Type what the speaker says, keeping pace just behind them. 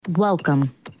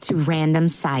Welcome to Random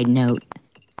Side Note.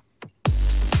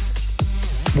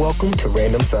 Welcome to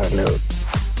Random Side Note.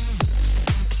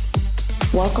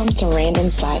 Welcome to Random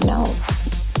Side Note.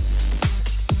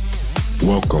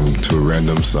 Welcome to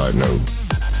Random Side Note.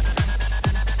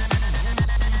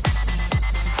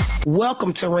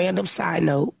 Welcome to Random Side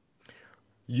Note.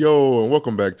 Yo, and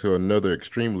welcome back to another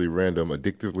extremely random,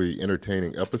 addictively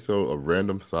entertaining episode of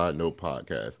Random Side Note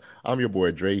Podcast. I'm your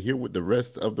boy Dre here with the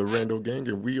rest of the Rando Gang,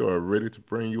 and we are ready to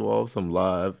bring you all some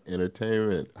live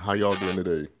entertainment. How y'all doing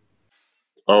today?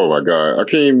 Oh my God,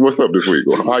 Akeem, what's up this week?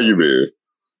 How you been?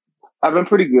 I've been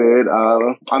pretty good.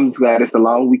 I'm just glad it's a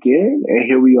long weekend, and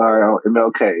here we are on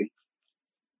MLK.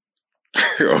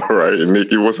 All right, and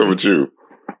Nikki, what's up with you?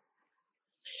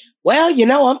 Well,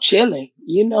 I'm chilling.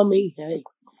 You know me. Hey,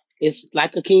 it's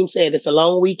like Akeem said, it's a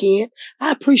long weekend.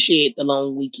 I appreciate the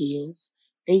long weekends.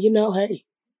 And hey,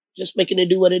 just making it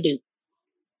do what it do.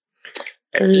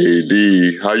 Hey,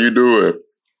 D, how you doing?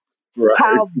 Right.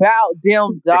 How about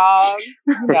them, dog?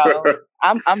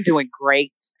 I'm doing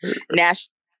great. It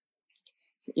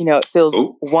feels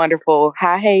wonderful.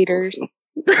 Hi, haters.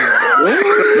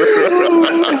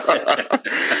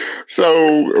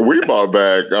 So we brought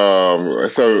back.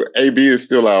 So AB is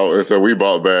still out, and so we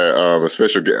brought back our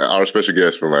special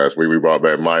guest from last week. We brought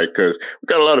back Mike because we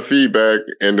got a lot of feedback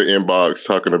in the inbox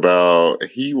talking about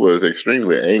he was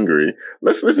extremely angry.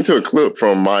 Let's listen to a clip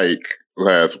from Mike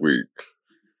last week.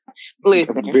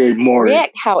 Listen,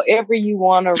 react however you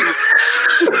want to.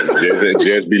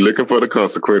 Just be looking for the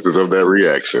consequences of that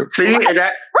reaction. See, and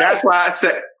that's why I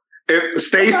said, if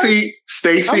Stacey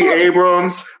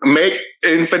Abrams, make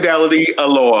infidelity a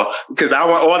law, because I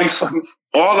want all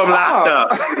of them locked up.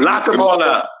 Lock them all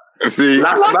up. See,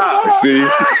 not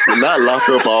lock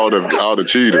up all the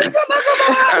cheaters.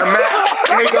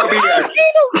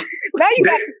 Now you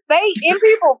got to stay in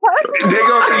people's person.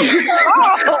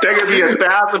 There gonna be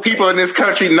 1,000 people in this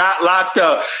country not locked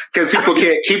up because people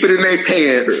can't keep it in their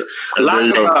pants.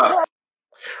 Lock them up.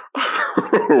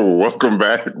 Welcome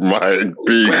back, Mike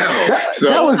B. That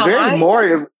was very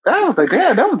more. I was like,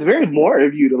 damn, that was very more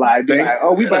of you to we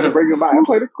about to bring him out and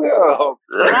play the clip.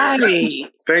 Right.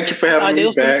 Thank you for having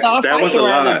me back. That was a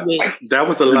lot. That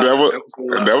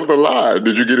was a lot.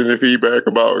 Did you get any feedback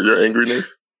about your angriness?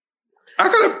 I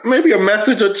got maybe a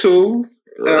message or two.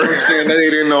 Saying that they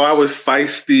didn't know I was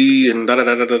feisty and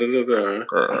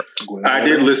I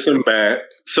did listen back.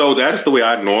 So that's the way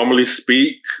I normally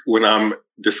speak when I'm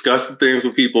discussing things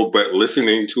with people, but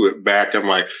listening to it back, I'm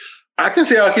like, I can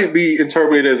see how it can be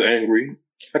interpreted as angry.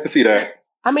 I can see that.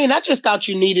 I mean, I just thought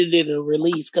you needed it to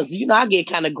release because, I get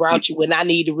kind of grouchy when I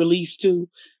need to release too.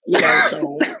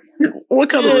 So. What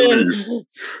kind of release?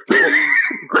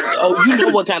 Oh, you know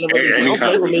what kind of release. Don't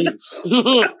play with me.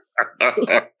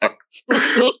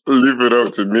 Leave it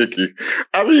up to Nikki.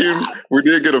 I mean, we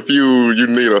did get a few. You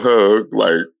need a hug,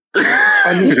 like.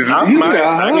 I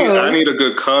need a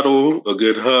good cuddle, a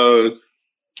good hug.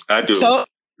 I do. So,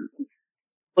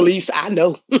 release. I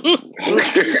know.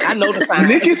 I know the sign.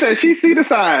 Nikki said she see the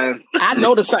sign. I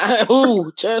know the sign.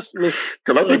 Ooh, trust me.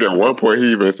 Because I think at one point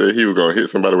he even said he was going to hit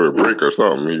somebody with a brick or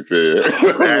something. He said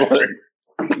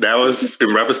that was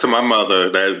in reference to my mother.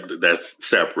 That's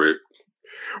separate.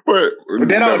 But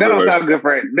that don't sound good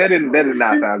for it. That did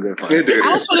not sound good for it.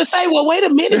 I was going to say, well, wait a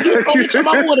minute. You going to hit your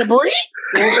mama with a brick?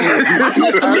 I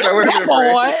must have missed that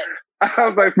boy. I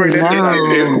was like,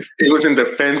 it was in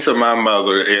defense of my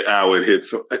mother. I would hit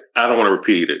some. I don't want to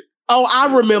repeat it. Oh, I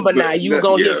remember now. You were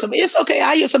going to hit some. It's okay.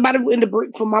 I hit somebody in the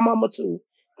brick from my mama too.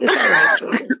 It's all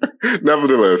right.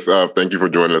 Nevertheless, thank you for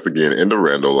joining us again in the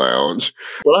Rando Lounge.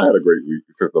 Well, I had a great week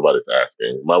since nobody's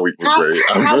asking. My week was great.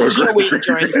 How was your week,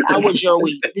 Drake? How was your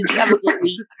week? Did you have a good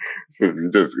week?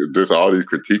 Just all these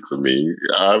critiques of me.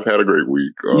 I've had a great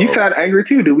week. You sound angry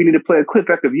too. Do we need to play a clip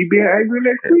back of you being angry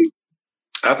next week?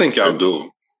 I think y'all do.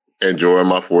 Enjoying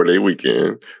my 4-day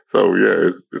weekend. So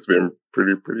yeah, it's been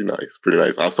pretty nice. Pretty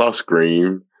nice. I saw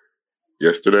Scream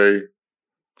yesterday,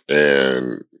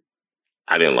 and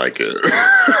I didn't like it.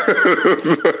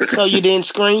 So you didn't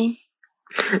scream?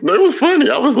 No, it was funny.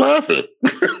 I was laughing.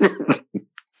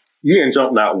 You didn't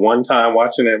jump not one time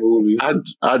watching that movie? I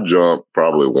jumped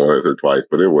probably once or twice,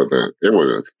 but it wasn't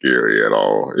scary at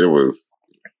all. It was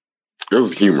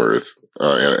humorous in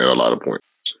a lot of points.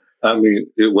 I mean,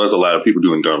 it was a lot of people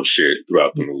doing dumb shit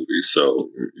throughout the movie.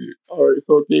 So, all right.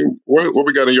 So, King, what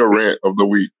we got in your rant of the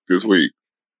week this week?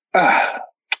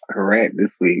 Rant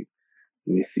this week.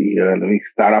 Let me see. Let me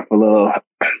start off a little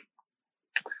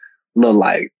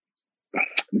like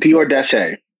Dior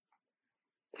Dashe.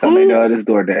 Some may know this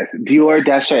Dior Dashe. Dior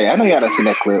Dashe. I know y'all done seen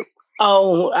that clip.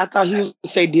 Oh, I thought he was going to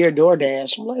say Dear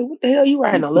DoorDash. I'm like, what the hell you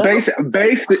writing a letter?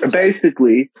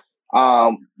 Basically,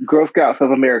 Girl Scouts of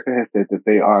America has said that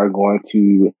they are going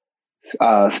to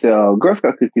sell Girl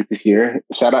Scout cookies this year.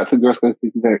 Shout out to Girl Scout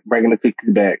cookies for bringing the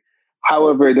cookies back.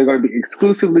 However, they're going to be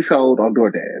exclusively sold on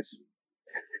DoorDash.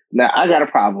 Now, I got a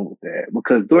problem with that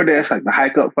because DoorDash like to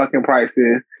hike up fucking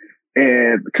prices,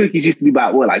 and the cookies used to be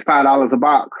about like $5 a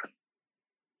box.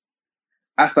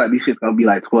 I thought these shit's gonna be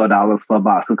like $12 for a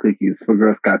box of cookies for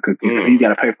Girl Scout cookies. You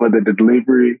gotta pay for the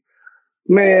delivery.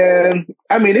 Man,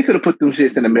 I mean, they could have put them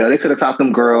shits in the mail. They could have taught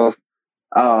them girls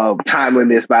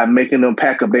timeliness by making them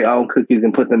pack up their own cookies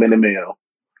and put them in the mail.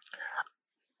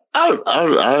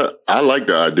 I like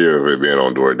the idea of it being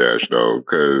on DoorDash though,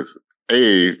 because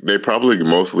they probably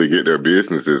mostly get their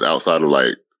businesses outside of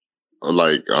like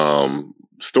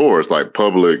stores like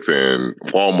Publix and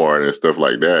Walmart and stuff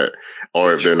like that,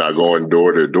 or if they're not going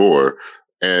door to door.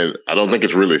 And I don't think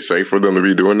it's really safe for them to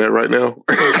be doing that right now.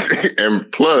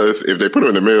 And plus, if they put it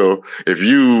in the mail, if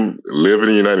you live in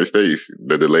the United States,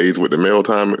 the delays with the mail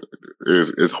time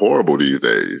is horrible these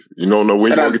days. You don't know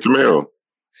when you're going to get your mail.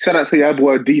 Shout out to your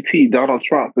boy DT, Donald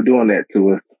Trump, for doing that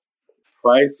to us.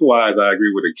 Price-wise, I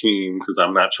agree with Akeem because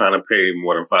I'm not trying to pay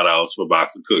more than $5 for a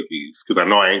box of cookies because I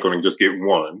know I ain't going to just get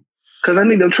one. Because I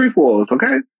need them trefoils,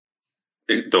 okay?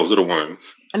 Those are the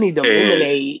ones. I need the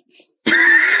lemonades.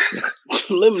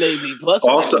 Lemonade be busting.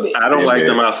 Also, I don't like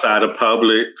them outside of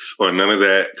Publix or none of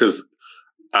that because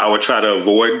I would try to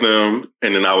avoid them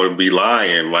and then I would be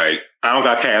lying. Like, I don't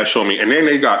got cash on me. And then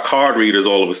they got card readers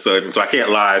all of a sudden. So I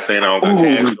can't lie saying I don't got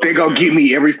cash. They gonna get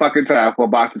me every fucking time for a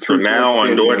box of trefoils. So now on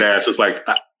DoorDash, it's like,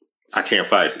 I can't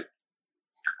fight it.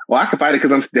 Well, I can fight it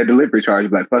because I'm their delivery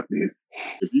charge. Like, fuck this.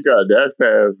 If you got a Dash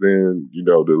Pass, then,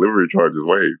 delivery charge is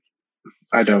waived.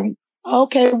 I don't.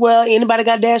 Okay, well, anybody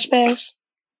got Dash Pass?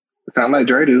 Sound like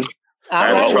Dre do.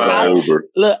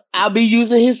 Look, I'll be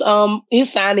using his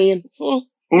sign-in.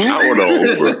 I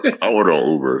order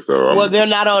on Uber. So well, they're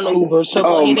not on Uber. So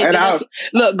go ahead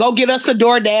and go get us a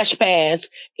DoorDash pass.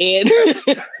 And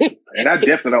and I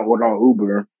definitely don't order on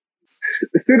Uber.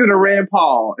 Senator Rand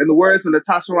Paul, in the words of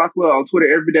Natasha Rothwell on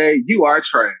Twitter every day, you are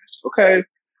trash. Okay,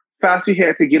 Fauci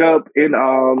had to get up in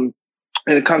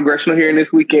a congressional hearing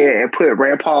this weekend and put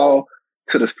Rand Paul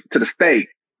to the stake.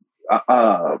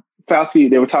 Fauci,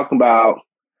 they were talking about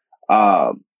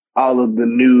all of the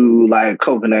new like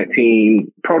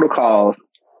COVID-19 protocols,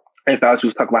 and Fauci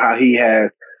was talking about how he has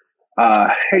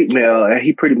hate mail, and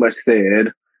he pretty much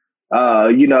said,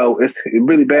 it's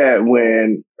really bad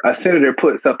when a senator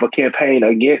puts up a campaign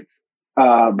against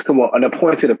an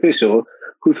appointed official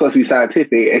who's supposed to be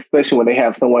scientific, especially when they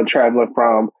have someone traveling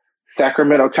from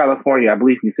Sacramento, California, I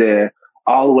believe he said,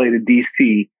 all the way to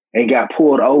DC and got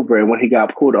pulled over. And when he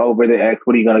got pulled over, they asked,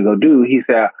 what are you going to go do? He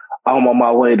said, I'm on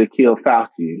my way to kill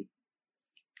Fauci.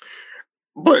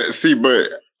 But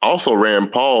also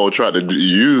Rand Paul tried to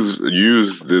use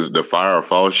the fire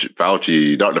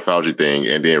Fauci, Dr. Fauci thing,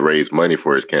 and then raise money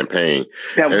for his campaign.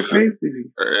 That was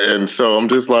crazy. And so I'm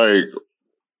just like,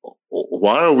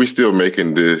 why are we still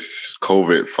making this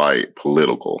COVID fight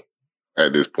political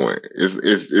at this point?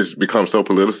 It's become so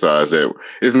politicized that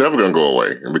it's never going to go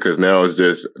away, because now it's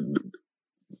just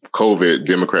COVID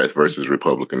Democrats versus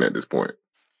Republican at this point.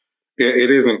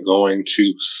 It isn't going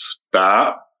to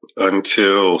stop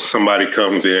until somebody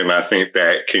comes in, I think,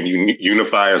 that can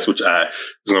unify us, which is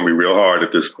going to be real hard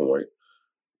at this point.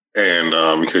 And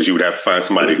because you would have to find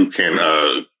somebody who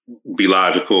can be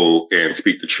logical and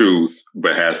speak the truth,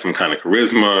 but has some kind of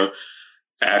charisma,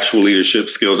 actual leadership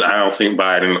skills. I don't think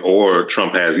Biden or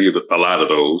Trump has either a lot of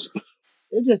those.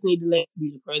 They just need to let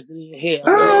you be the president.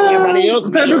 Hell, everybody else.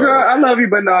 Girl, I love you,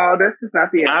 but no, that's just not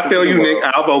the answer. I feel you, Nick.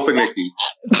 I'll vote for Nikki.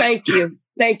 Thank you,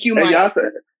 Mike.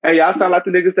 Hey, y'all sound like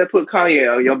the niggas that put Kanye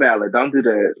on your ballot. Don't do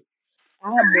that. I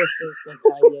have more sense than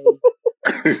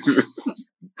Kanye.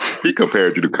 He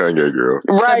compared you to Kanye, girl.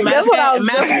 Right. That's what I was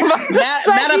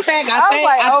matter of fact,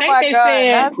 I think they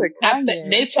said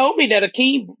they told me that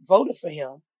Akeem voted for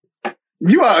him.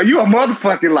 You a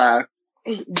motherfucking lie.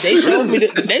 They showed me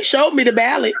the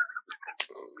ballot.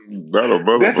 Not a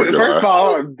motherfucking lie. First of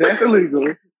all, that's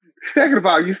illegal. Second of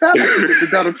all, you sound like the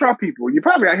Donald Trump people. You're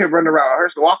probably out here running around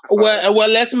Herschel Walker. Well,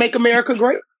 let's make America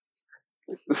great.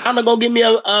 I'm gonna go give me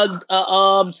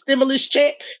a stimulus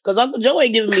check because Uncle Joe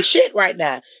ain't giving me shit right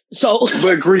now. So,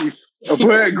 but grief.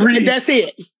 That's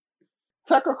it.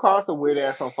 Tucker Carlson weird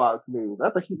ass on Fox News.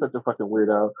 I think he's such a fucking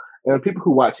weirdo. And people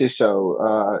who watch his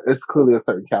show, it's clearly a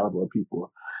certain caliber of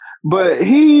people. But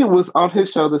he was on his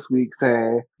show this week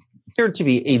saying, appeared to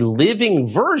be a living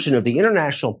version of the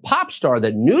international pop star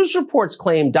that news reports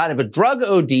claim died of a drug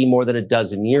OD more than a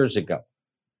dozen years ago.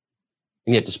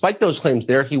 And yet, despite those claims,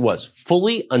 there he was,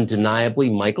 fully, undeniably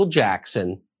Michael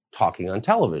Jackson talking on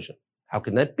television. How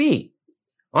can that be?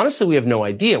 Honestly, we have no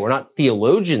idea. We're not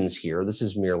theologians here. This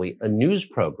is merely a news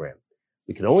program.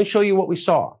 We can only show you what we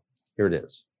saw. Here it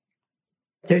is.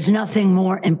 There's nothing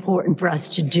more important for us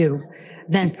to do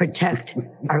than protect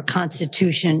our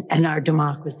Constitution and our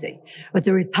democracy. What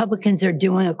the Republicans are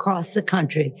doing across the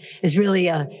country is really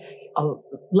a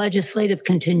legislative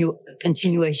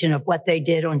continuation of what they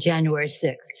did on January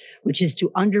 6th, which is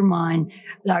to undermine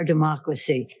our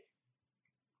democracy.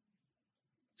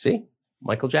 See?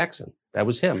 Michael Jackson. That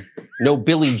was him. No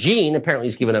Billie Jean. Apparently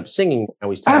he's given up singing. Now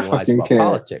he's telling lies about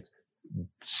politics.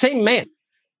 Same man.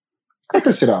 Cut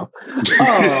that shit off.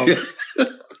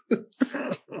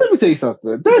 Let me tell you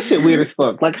something. That shit weird as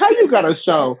fuck. Like, how you got a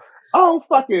show on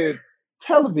fucking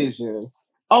television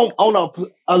on a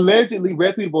allegedly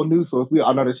reputable news source? We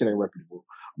all know that shit ain't reputable.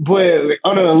 But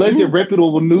on an alleged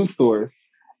reputable news source,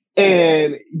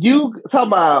 and you talking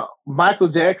about Michael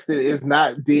Jackson is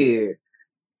not dead,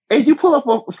 and you pull up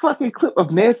a fucking clip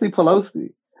of Nancy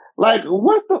Pelosi. Like,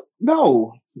 what the?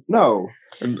 No.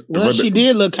 Well, she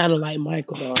did look kind of like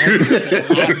Michael, though.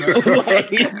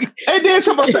 And then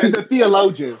somebody said the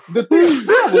theologian. The thing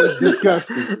was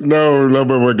disgusting. No,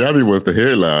 but what got me was the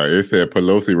headline. It said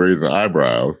Pelosi raising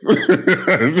eyebrows.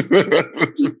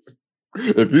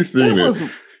 If you seen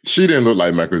it, she didn't look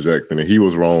like Michael Jackson, and he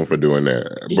was wrong for doing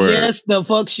that. But yes, the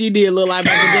fuck she did look like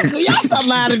Michael Jackson. Y'all stop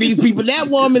lying to these people. That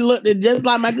woman looked just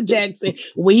like Michael Jackson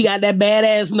when he got that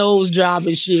badass nose job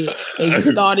and shit, and he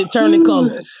started turning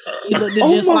colors. He looked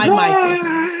just like Michael.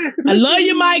 I love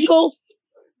you, Michael,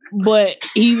 but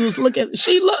he was looking.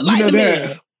 She looked like the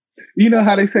man. You know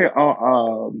how they say?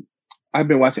 I've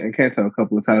been watching Encanto a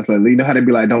couple of times lately. You know how they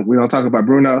be like, we don't talk about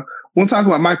Bruno. We won't talk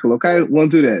about Michael. Okay, we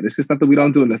won't do that. It's just something we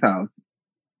don't do in this house.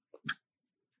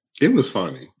 It was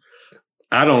funny.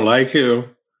 I don't like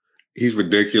him. He's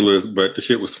ridiculous, but the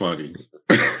shit was funny.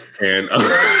 And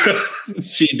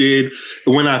she did.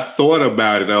 When I thought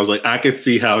about it, I was like, I could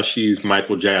see how she's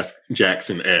Michael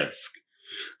Jackson-esque.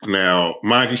 Now,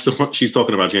 mind you, she's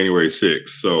talking about January 6th,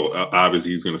 so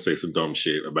obviously he's going to say some dumb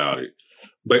shit about it.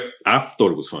 But I thought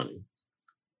it was funny.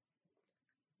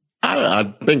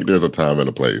 I think there's a time and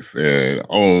a place. And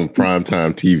on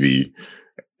primetime TV,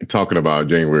 talking about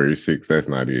January 6th, that's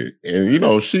not it. And, you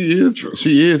know, she is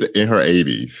in her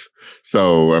 80s.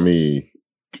 So, I mean,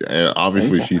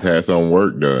 obviously she's had some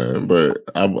work done, but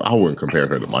I wouldn't compare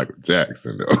her to Michael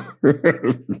Jackson, though.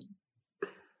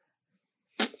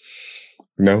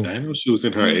 No. I know she was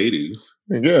in her 80s.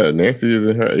 Yeah, Nancy is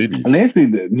in her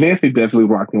 80s. Nancy definitely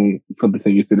rocking for the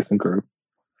senior citizen crew.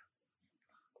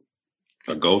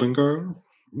 A golden girl?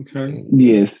 Okay.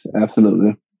 Yes,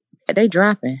 absolutely. They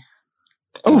dropping.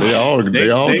 Oh, they all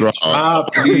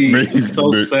dropped. It's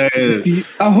so sad.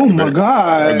 Oh my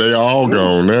God. They all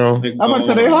gone now. I'm about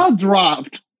to say they all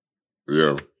dropped.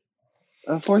 Yeah.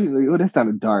 Unfortunately, that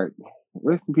sounded dark.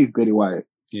 Rest in peace, Betty White.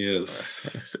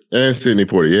 Yes. And Sidney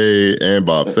Poitier and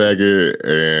Bob Saget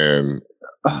and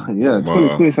yeah,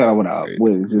 Queen Side went out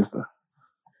with just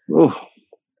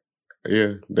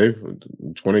yeah,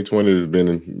 2020 has been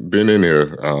in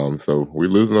here. So we're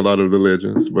losing a lot of the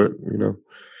legends, but you know,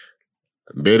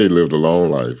 Betty lived a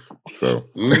long life. So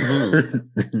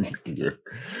yeah.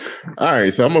 All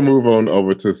right, so I'm gonna move on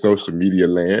over to social media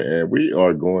land, and we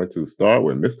are going to start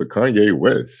with Mr. Kanye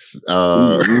West.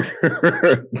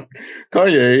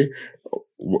 Kanye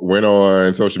went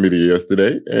on social media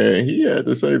yesterday, and he had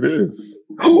to say this.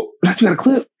 Oh, that's got a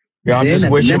clip. Yeah, I'm just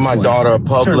wishing my daughter a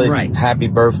public happy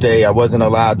birthday. I wasn't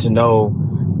allowed to know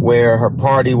where her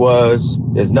party was.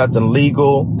 There's nothing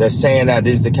legal. They're saying that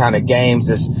this is the kind of games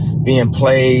that's being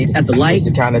played. At the light, it's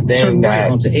the kind of thing that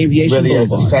really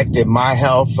has affected my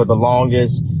health for the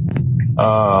longest.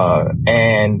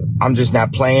 And I'm just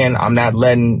not playing.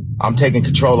 I'm taking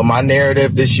control of my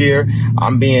narrative this year.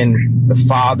 I'm being the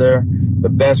father, the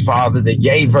best father, the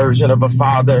yay version of a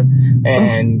father.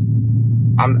 And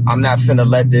I'm not finna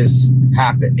let this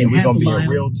happen. And we're gonna be in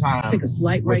real time. Take a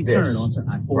slight right turn onto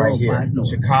I-405 right here. North.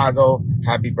 Chicago,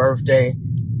 happy birthday.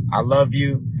 I love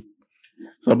you.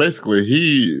 So basically,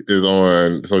 he is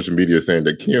on social media saying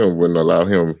that Kim wouldn't tell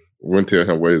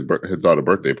him where his daughter's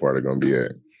birthday party gonna be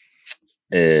at.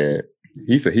 And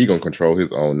he said he gonna control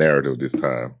his own narrative this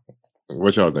time.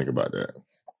 What y'all think about that?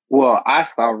 Well, I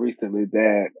saw recently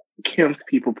that Kim's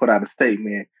people put out a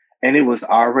statement, and it was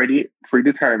already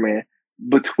predetermined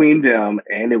between them,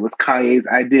 and it was Kanye's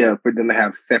idea for them to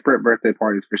have separate birthday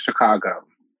parties for Chicago.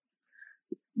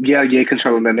 Yeah,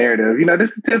 controlling the narrative. You know, this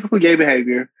is typical gay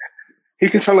behavior. He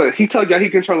told y'all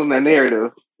he controlling that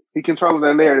narrative. He controlling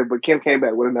that narrative, but Kim came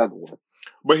back with another one.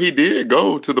 But he did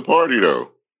go to the party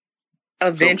though.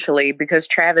 Eventually, because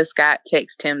Travis Scott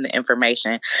texted him the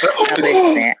information. Now,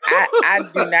 listen, I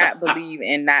do not believe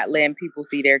in not letting people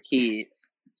see their kids.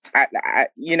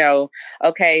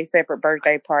 Okay, separate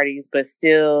birthday parties, but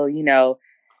still,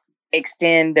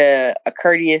 extend a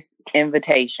courteous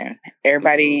invitation.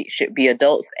 Everybody should be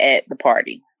adults at the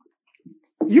party.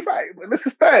 You're right. Let's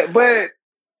start. But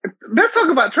let's talk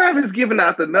about Travis giving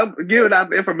out the number, giving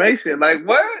out the information. Like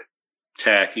what?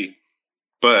 Tacky.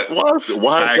 But why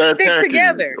stick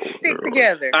together. Stick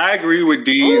together. I agree with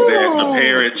Dee that the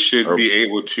parents should be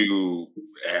able to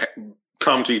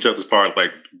come to each other's party. Like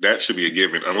that should be a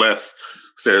given, unless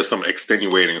there's some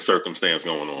extenuating circumstance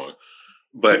going on.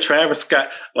 But Travis Scott,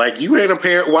 like you ain't a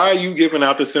parent. Why are you giving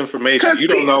out this information? You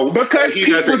don't know because he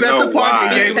doesn't know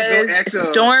why. Because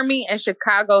Stormy and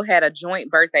Chicago had a joint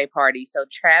birthday party, so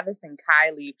Travis and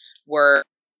Kylie were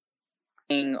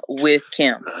with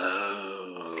Kim.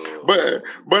 But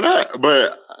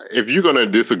if you're gonna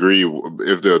disagree,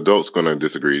 if the adult's gonna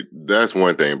disagree, that's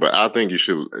one thing. But I think you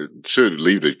should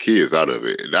leave the kids out of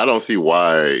it. I don't see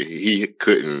why he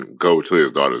couldn't go to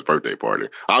his daughter's birthday party.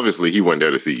 Obviously, he went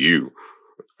there to see you.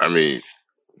 I mean,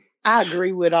 I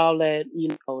agree with all that.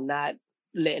 Not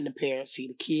letting the parents see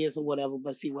the kids or whatever.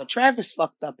 But see, what Travis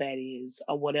fucked up at is,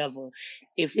 or whatever,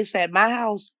 if it's at my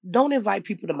house, don't invite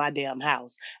people to my damn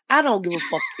house. I don't give a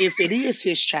fuck if it is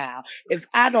his child. If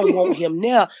I don't want him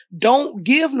there, don't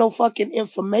give no fucking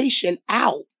information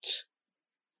out.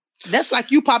 That's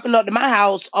like you popping up to my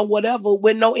house or whatever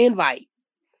with no invite.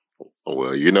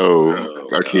 Well,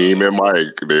 Akeem and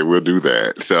Mike, they will do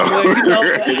that. So,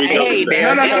 hey, no.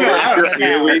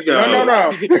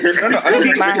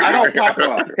 I don't pop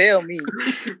up. Tell me.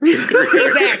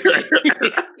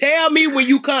 Exactly. Tell me when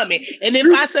you coming. And if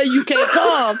I say you can't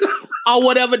come or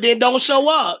whatever, then don't show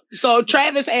up. So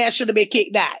Travis' ass should have been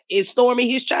kicked out. Is Stormy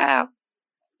his child?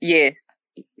 Yes.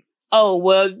 Oh,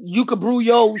 well, you could brew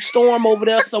your storm over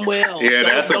there somewhere else. Yeah,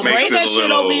 that's what makes it that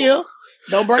shit over here.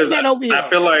 Don't bring that over here. I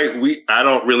feel like I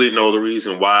don't really know the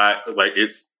reason why. Like,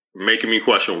 it's making me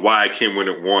question why Kim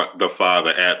wouldn't want the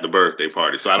father at the birthday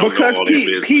party. So I don't know all their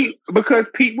business. Because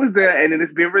Pete was there, and then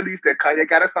it's been released that Kanye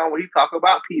got a song where he talk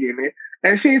about Pete in it,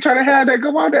 and she ain't trying to have that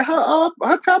go on at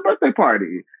her child birthday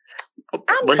party.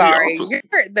 I'm sorry.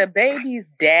 The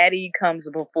baby's daddy comes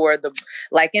before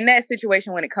in that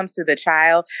situation when it comes to the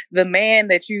child, the man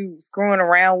that you screwing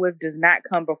around with does not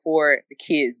come before the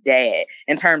kid's dad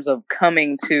in terms of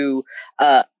coming to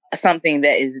something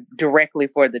that is directly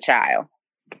for the child.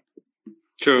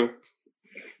 True.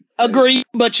 Agree,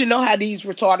 but you know how these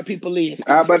retarded people is.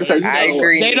 I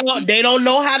agree. They don't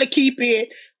know how to keep it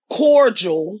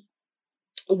cordial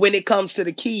when it comes to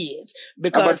the kids,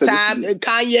 because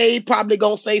Kanye probably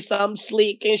gonna say something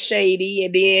slick and shady,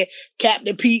 and then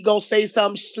Captain Pete gonna say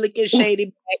something slick and shady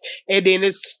back, and then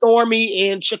it's Stormy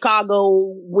in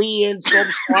Chicago winds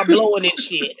gonna start blowing and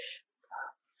shit.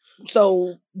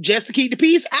 So just to keep the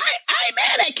peace, I ain't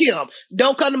mad at Kim.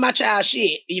 Don't come to my child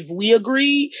shit. If we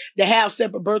agree to have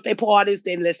separate birthday parties,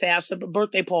 then let's have separate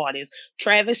birthday parties.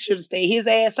 Travis should have stayed his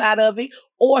ass out of it,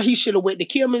 or he should have went to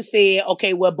Kim and said,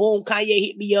 okay, well, boom, Kanye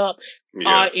hit me up.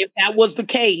 Yeah. If that was the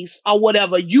case or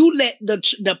whatever, you let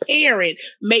the parent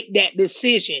make that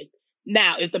decision.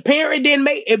 Now, if the parent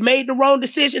made the wrong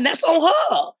decision, that's on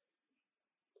her.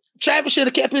 Travis should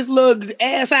have kept his little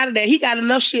ass out of that. He got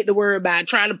enough shit to worry about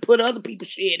trying to put other people's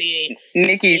shit in.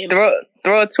 Nikki, throw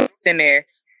a twist in there.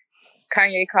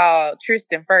 Kanye called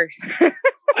Tristan first.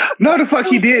 No, the fuck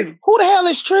he didn't. Who the hell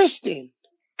is Tristan?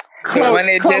 The one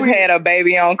that just had a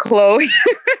baby on Chloe.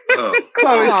 Chloe,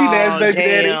 she has baby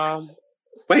daddy.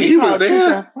 Wait, he was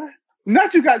there?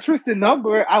 Not you got Tristan's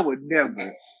number. I would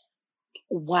never.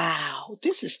 Wow,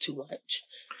 this is too much.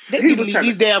 They need to leave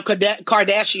these damn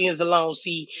Kardashians alone.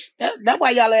 See, that's why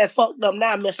y'all ass fucked up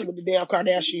now, messing with the damn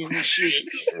Kardashians and shit.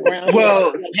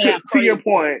 Well, to your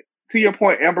point,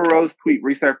 Amber Rose tweet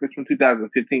resurfaced from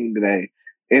 2015 today,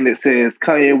 and it says,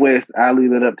 "Kanye West, I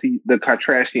leave it up to the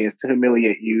Kardashians to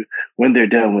humiliate you when they're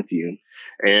done with you."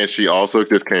 And she also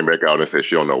just came back out and said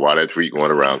she don't know why that tweet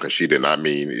going around, because she did not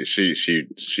mean she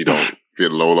don't.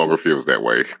 No longer feels that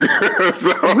way.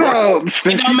 So,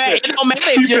 it don't matter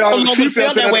if you no longer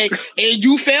feel that way, and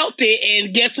you felt it,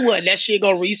 and guess what? That shit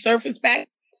gonna resurface back,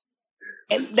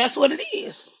 and that's what it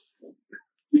is.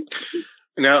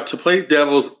 Now, to play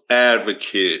devil's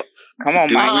advocate, come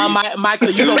on,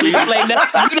 Michael, you don't need to play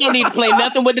nothing. You don't need to play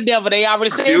nothing with the devil. They already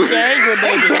said you're angry,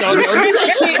 baby. Don't do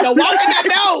that shit. Don't walk in that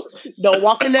door. Don't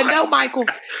walk in that door, Michael.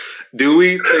 Do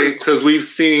we think, because we've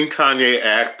seen Kanye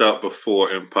act up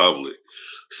before in public,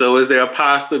 So is there a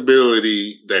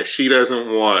possibility that she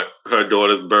doesn't want her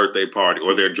daughter's birthday party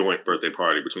or their joint birthday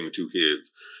party between the two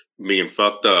kids being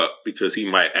fucked up because he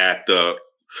might act up?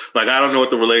 Like, I don't know what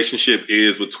the relationship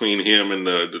is between him and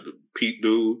the Pete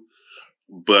dude,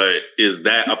 but is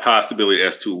that a possibility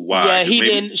as to why?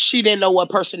 Yeah, she didn't know what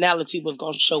personality was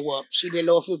going to show up. She didn't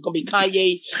know if it was going to be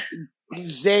Kanye,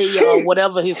 Zay, or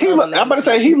whatever his other name. I'm about to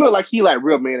say, he look like he like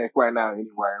real manic right now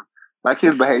anyway. Like,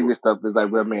 his behavior stuff is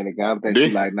like real manic. I don't think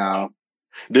he's like, no.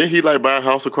 Didn't he like buy a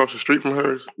house across the street from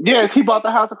hers? Yes, he bought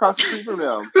the house across the street from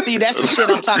them. See, that's the shit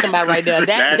I'm talking about right there.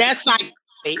 That's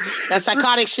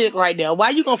psychotic shit right there.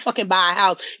 Why you gonna fucking buy a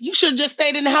house? You should have just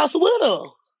stayed in the house with her.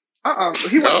 No.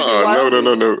 He want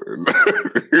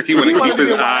to keep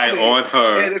his eye on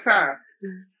her. At the time.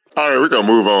 All right, we're gonna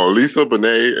move on. Lisa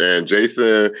Bonet and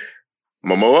Jason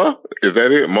Momoa, is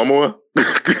that it? Momoa.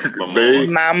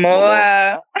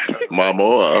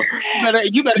 Momoa.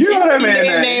 You better get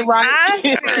their name right. I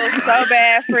feel so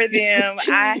bad for them.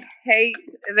 I hate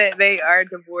that they are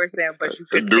divorcing, but you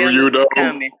could tell it's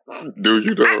coming. Do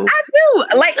you know? I do.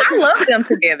 Like, I love them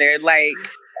together. Like,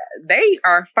 they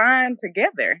are fine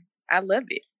together. I love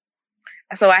it.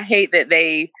 So I hate that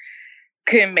they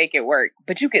couldn't make it work.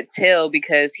 But you could tell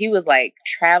because he was like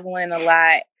traveling a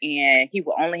lot and he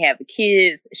would only have the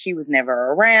kids. She was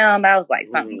never around. I was like,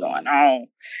 something going on.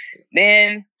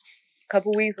 Then a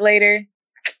couple weeks later,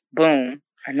 boom,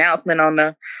 announcement on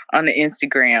the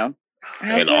Instagram.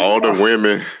 And all the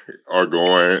women are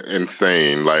going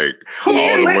insane. Like, all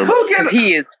the women.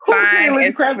 He is fine.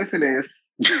 Lenny Kravitz in this.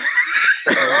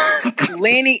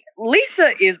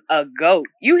 Lisa is a goat.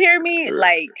 You hear me?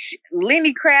 Like,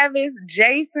 Lenny Kravitz,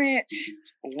 Jason,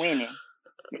 winning.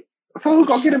 So who's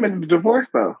gonna get him in the divorce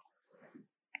though?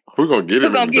 Who's gonna get him?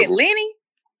 Who's gonna get Lenny?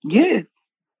 Yes.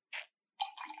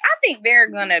 I think they're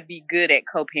gonna be good at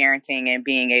co-parenting and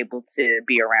being able to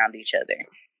be around each other.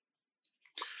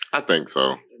 I think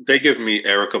so. They give me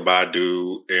Erykah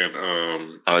Badu and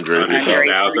Andre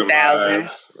 3000.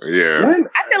 Yeah.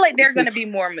 I feel like they're going to be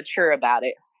more mature about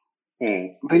it.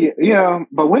 Yeah,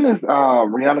 but when is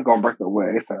Rihanna gonna break up with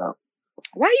ASAP?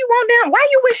 Why you want them? Why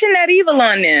you wishing that evil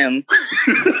on them?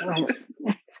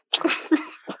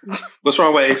 What's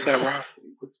wrong with ASAP Rock?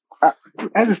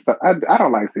 I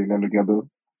don't like seeing them together.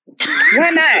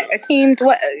 Why not? Akeem,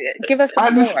 give us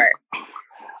some more.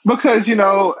 Because,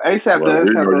 ASAP does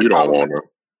have those you don't want her.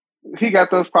 He got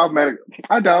those problematic.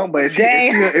 I don't, but if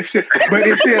she'll have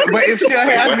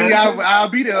me, I'll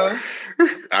be there.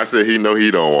 I said he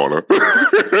don't want her.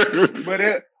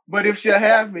 but if she'll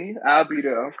have me, I'll be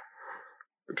there.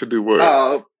 To do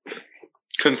what?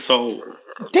 Console her.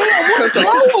 Damn, what's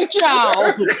wrong with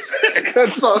y'all?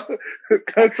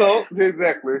 Consult,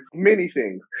 exactly. Many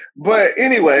things. But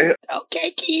anyway.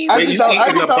 Okay, Keem. Right.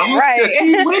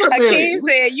 Akeem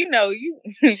said, you never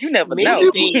know.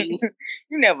 You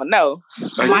never know.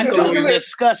 Michael is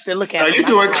disgusted. Look at Are you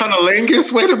doing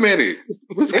cunnilingus? Wait a minute.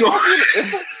 What's going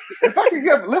on? If I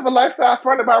can live a lifestyle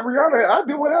fronted by Rihanna, I'll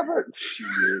do whatever.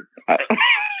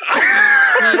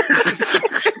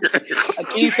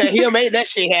 Akeem said he'll make that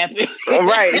shit happen.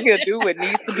 Right. He'll do what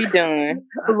needs to be done.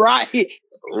 Right.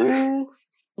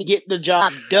 Get the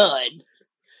job done.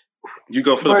 You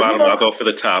go for the bottom, I'll go for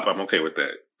the top. I'm okay with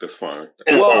that. That's fine.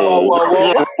 Whoa. Wait.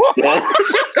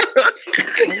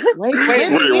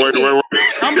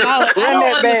 I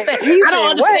don't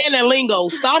understand that lingo.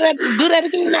 Do that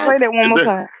again now. Say that one more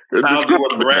time.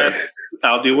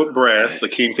 I'll deal with breasts.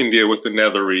 Akeem can deal with the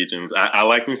nether regions. I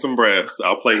like me some breasts.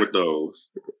 I'll play with those.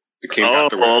 Akeem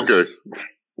got the rest.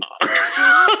 Okay.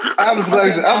 I was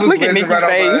look at Nikki's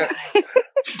face.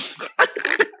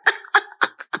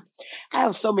 I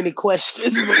have so many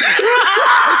questions. This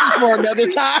is for another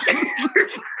time.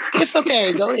 It's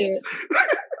okay. Go ahead.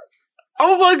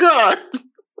 Oh my God.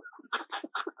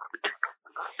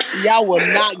 Y'all will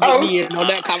not get me in on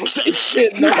that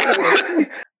conversation. No.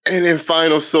 And then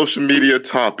final social media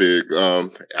topic.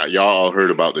 Y'all all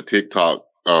heard about the TikTok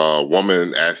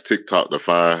woman asked TikTok to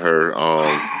find her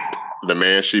the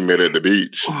man she met at the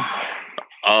beach.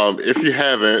 If you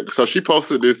haven't, so she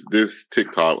posted this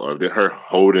TikTok of her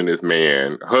hugging this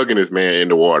man in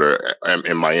the water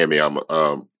in Miami. I'm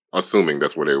assuming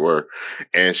that's where they were,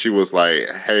 and she was like,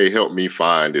 "Hey, help me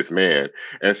find this man."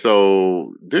 And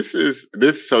so this is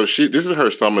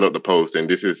her summing up the post, and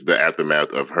this is the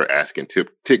aftermath of her asking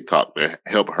TikTok to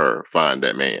help her find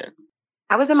that man.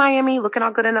 I was in Miami looking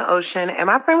all good in the ocean, and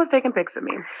my friend was taking pics of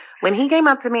me when he came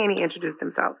up to me and he introduced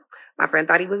himself. My friend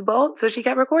thought he was bold, so she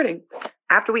kept recording.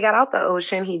 After we got out the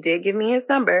ocean, he did give me his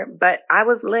number, but I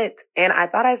was lit and I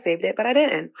thought I saved it, but I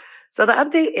didn't. So the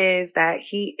update is that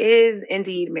he is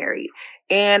indeed married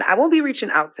and I won't be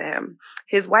reaching out to him.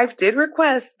 His wife did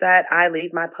request that I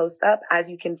leave my post up, as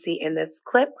you can see in this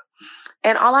clip.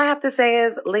 And all I have to say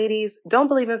is, ladies, don't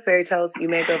believe in fairy tales. You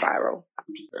may go viral.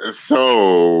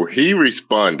 So he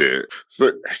responded.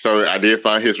 So I did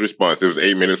find his response. It was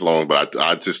 8 minutes long, but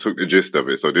I just took the gist of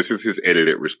it. So this is his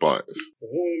edited response. The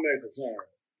homemaker song.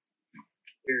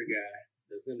 Here guy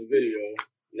that's in the video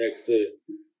next to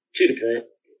Cheetah Print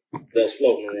that's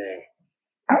floating around.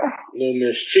 Little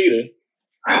Miss Cheetah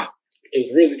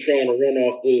is really trying to run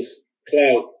off this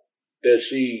clout that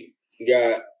she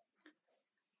got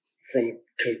from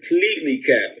completely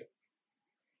capping.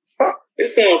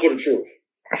 It's time for the truth.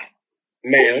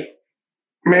 Ma'am.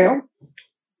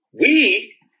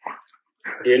 We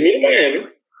getting me to Miami.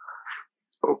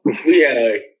 We had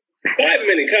a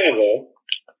 5-minute convo.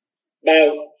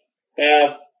 About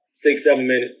 5, 6, 7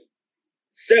 minutes.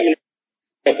 7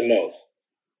 at the most.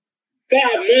 5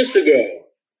 months ago.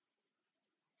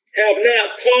 Have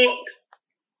not talked.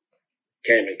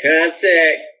 Came in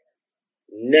contact.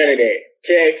 None of that.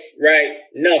 Text, right?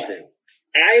 Nothing.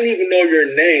 I didn't even know your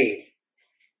name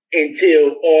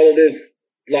until all of this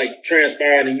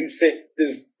transpired and you sent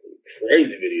this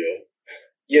crazy video.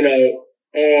 You know,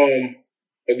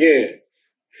 again,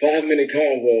 5-minute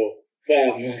convo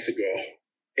 5 months ago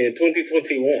in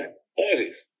 2021,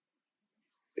 August.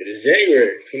 It is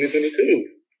January 2022,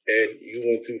 and you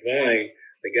want to find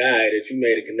the guy that you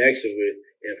made a connection with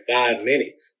in 5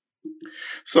 minutes.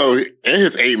 So in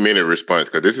his 8-minute response,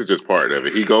 because this is just part of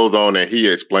it, he goes on and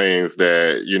he explains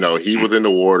that, you know, he was in the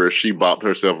water, she bopped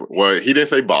herself. Well, he didn't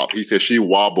say bop. He said she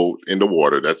wobbled in the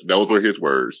water. Those were his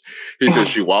words. He said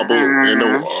she wobbled in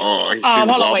the water.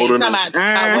 Hold on, wait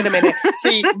a minute.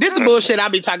 See, this is bullshit I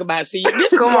be talking about. See,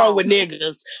 this is wrong with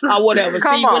niggas or whatever.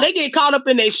 See, when they get caught up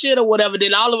in their shit or whatever,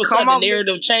 then all of a sudden the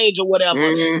narrative change or whatever.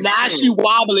 Now she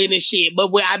wobbling and shit.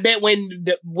 But I bet when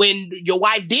your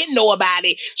wife didn't know about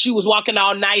it, she was walking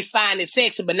all nice, fine, and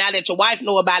sexy, but now that your wife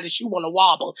know about it, she want to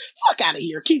wobble. Fuck out of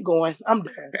here. Keep going. I'm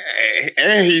done.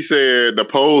 And he said the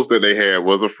pose that they had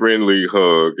was a friendly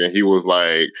hug, and he was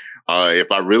like,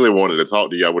 if I really wanted to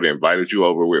talk to you, I would have invited you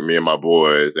over with me and my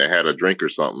boys and had a drink or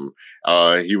something.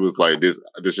 He was like, this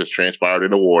just transpired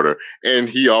in the water. And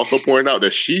he also pointed out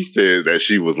that she said that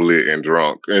she was lit and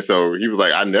drunk. And so he was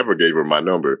like, I never gave her my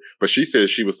number, but she said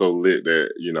she was so lit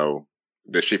that, you know,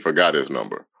 that she forgot his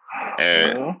number.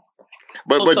 And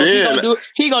but then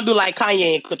he gonna do like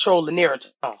Kanye and control the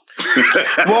narrative. Well,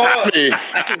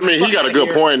 I mean, he got a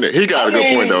good point. He got a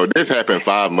good point though. This happened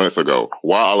 5 months ago.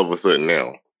 Why all of a sudden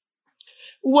now?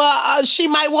 Well, she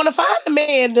might want to find a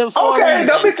man. Don't be causing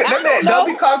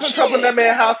trouble in that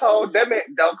man's household. That man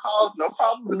don't cause no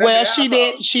problem. Well, she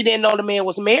didn't know the man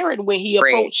was married when he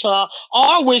approached her,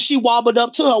 or when she wobbled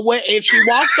up to her. If she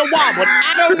walked or wobbled,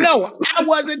 I don't know. I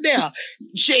wasn't there.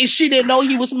 She didn't know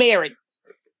he was married.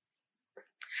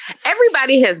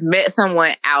 Everybody has met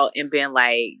someone out and been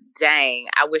like, dang,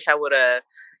 I wish I would have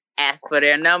asked for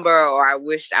their number, or I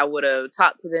wish I would have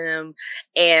talked to them.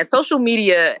 And social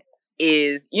media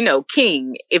is, you know,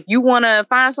 king. If you want to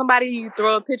find somebody, you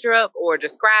throw a picture up or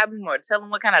describe them or tell them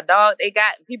what kind of dog they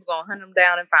got, and people going to hunt them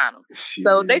down and find them.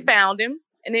 So they found him,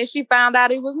 and then she found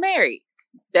out he was married.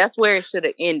 That's where it should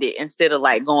have ended instead of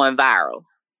like going viral.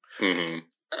 Mm-hmm.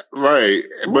 Right.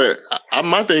 But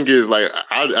my thing is, like,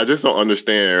 I just don't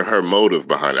understand her motive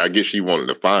behind it. I guess she wanted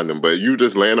to find him, but you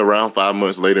just laying around 5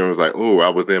 months later and was like, oh, I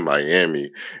was in Miami.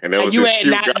 And that was you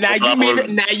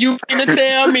gonna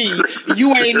tell me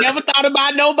you ain't never thought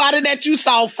about nobody that you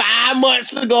saw 5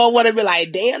 months ago or whatever.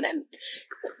 Like, damn, that, I'm in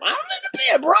the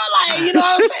bed, bro. Like, you know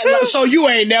what I'm saying? Like, so you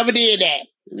ain't never did that.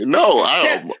 No,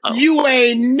 you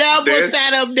ain't never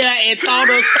sat up there and thought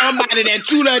of somebody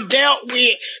that you done dealt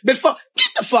with before. Get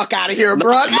the fuck out of here,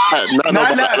 bro.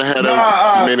 Nobody had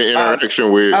a minute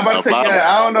interaction with. I'm about to say,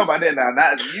 I don't know about that now.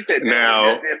 You said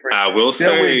now, I will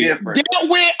say, dealt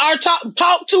with or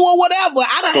talk to or whatever.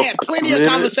 I done had plenty of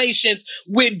conversations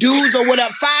with dudes or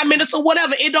whatever, 5 minutes or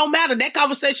whatever. It don't matter. That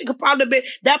conversation could probably be,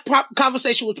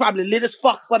 conversation was probably lit as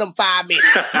fuck for them 5 minutes.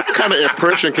 What kind of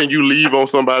impression can you leave on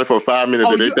somebody for 5 minutes?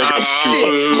 Leave a hell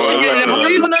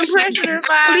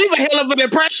of an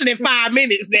impression in 5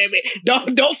 minutes, damn it.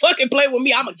 Don't fucking play with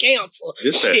me. I'm a cancel.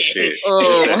 Just that shit.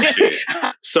 That shit.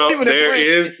 So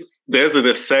there's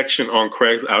a section on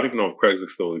Craigslist. I don't even know if Craigslist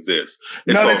still exists.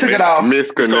 They took it off.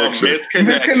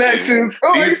 Misconnections.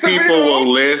 These people will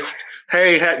list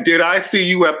hey, did I see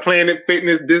you at Planet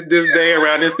Fitness this day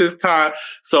around this time?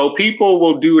 So people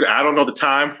will do that. I don't know the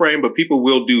time frame, but people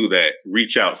will do that.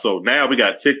 Reach out. So now we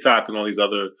got TikTok and all these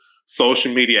other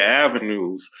social media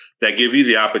avenues that give you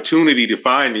the opportunity to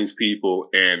find these people.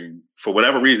 And for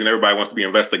whatever reason, everybody wants to be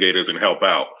investigators and help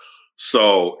out.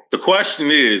 So the question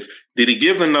is, did he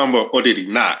give the number or did he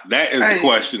not? That is the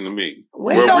question to me.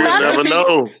 Well, we'll never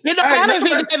know. It don't matter if he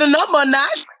get the number or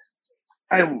not.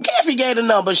 If he gave the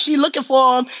number, she looking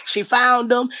for him, she found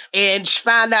him, and she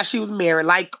found out she was married.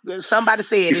 Like somebody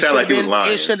said,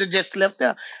 it should have just left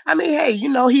there. I mean, hey,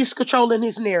 he's controlling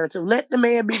his narrative. Let the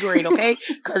man be great, okay?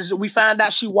 Because we found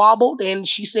out she wobbled, and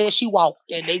she said she walked,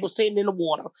 and they were sitting in the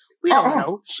water. We don't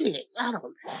know. Shit, I don't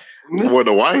know. Well,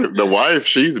 the wife,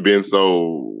 she's been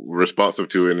so responsive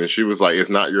to it, and she was like, "It's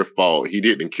not your fault. He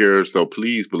didn't care, so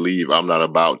please believe I'm not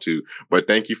about to. But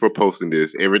thank you for posting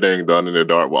this. Everything done in the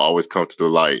dark will always come to the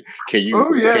light. Can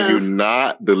you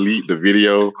not delete the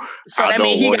video? So I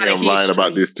don't want him lying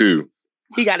about this too."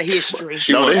 He got a history.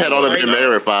 No, they had only been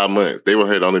married 5 months. They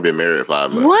had only been married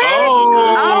 5 months. What?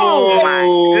 Oh my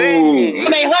goodness.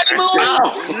 They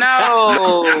honeymoon?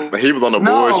 No. He was on a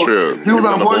boys trip. He was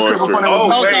on a boys trip.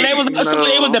 So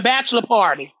it was the bachelor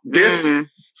party.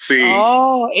 See.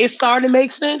 Oh, it's starting to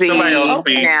make sense. Somebody else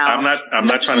speak. I'm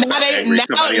not trying to sound angry.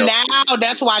 Now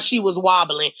that's why she was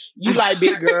wobbling. You like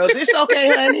big girls. It's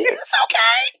okay, honey. It's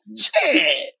okay.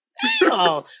 Shit.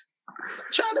 Oh.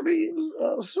 Trying to be.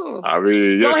 I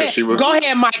mean, yeah, Go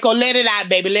ahead, Michael. Let it out,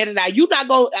 baby. Let it out. You not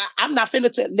go. I'm not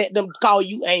finna let them call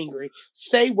you angry.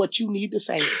 Say what you need to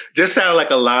say. Just sounded like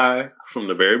a lie from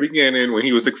the very beginning when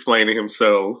he was explaining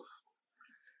himself.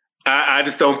 I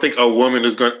just don't think a woman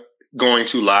is going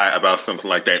to lie about something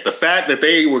like that. The fact that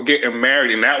they were getting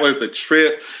married and that was the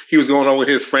trip he was going on with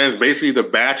his friends, basically the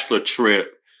bachelor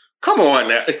trip. Come on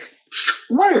now.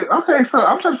 Wait, okay, so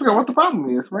I'm trying to figure out what the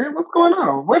problem is, man. What's going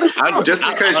on? Just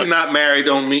because you're not married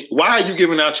don't mean... Why are you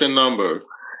giving out your number?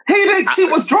 She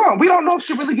was drunk. We don't know if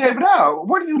she really gave it out.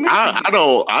 What do you mean? I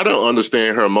don't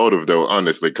understand her motive though,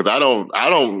 honestly, because I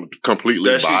don't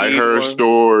completely buy her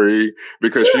story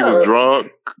because she was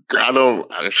drunk.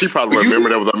 She probably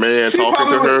remembered there was a man talking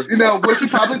to her. What she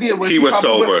probably did was he was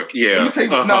sober.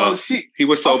 No, he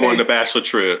was sober on the bachelor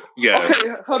trip. Yeah.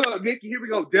 Okay, hold on, Nikki. Here we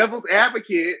go. Devil's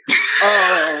advocate.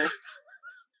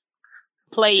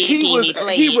 Play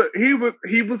it.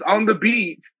 He was on the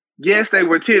beach. Yes, they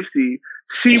were tipsy.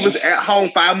 She was at home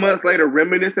 5 months later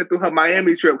reminiscing through her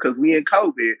Miami trip because we in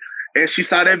COVID. And she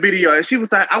saw that video and she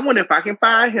was like, I wonder if I can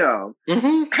find him.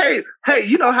 Mm-hmm. Hey,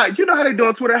 you know how they do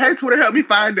on Twitter? Hey, Twitter, help me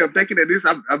find him. Thinking that this is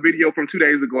a video from 2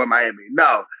 days ago in Miami.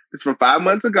 No, it's from 5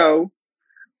 months ago.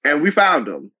 And we found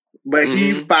him. But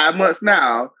he's 5 months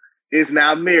now, is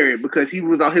now married because he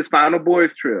was on his final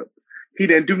boys trip. He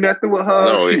didn't do nothing with her.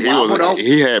 No,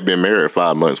 he had been married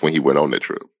 5 months when he went on that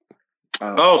trip.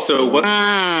 So what?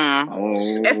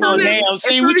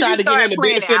 See, we tried to get him the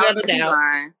benefit of the doubt.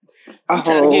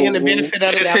 Trying to get him the benefit of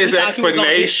the doubt. It's his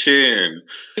explanation.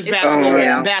 His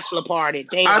bachelor party.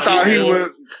 I thought he was...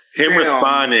 Him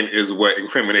responding is what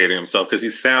incriminated himself because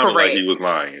he sounded like he was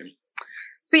lying.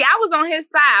 See, I was on his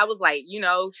side. I was like,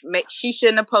 she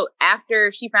shouldn't have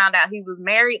after she found out he was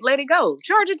married, let it go.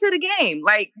 Charge it to the game.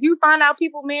 Like, you find out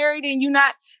people married and you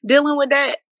not dealing with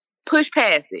that, push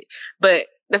past it. But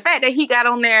the fact that he got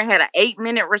on there and had an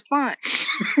 8-minute response.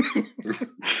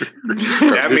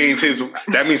 that means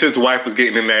his wife was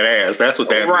getting in that ass. That's what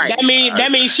that means.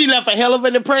 That means she left a hell of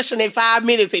an impression in 5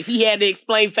 minutes if he had to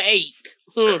explain for 8.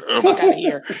 Fuck out of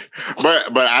here.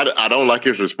 But I don't like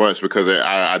his response because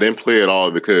I didn't play it all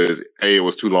because it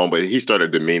was too long. But he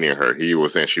started demeaning her. He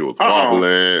was saying she was wobbling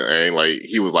and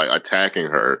he was attacking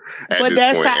her. But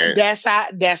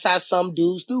that's how some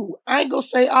dudes do. I ain't gonna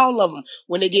say all of them.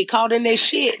 When they get caught in their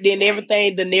shit, then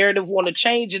the narrative want to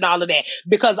change and all of that.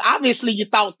 Because obviously you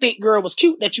thought thick girl was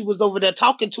cute that you was over there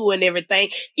talking to her and everything.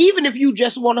 Even if you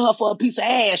just wanted her for a piece of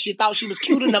ass, you thought she was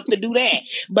cute enough to do that.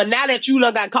 But now that you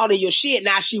done got caught in your shit.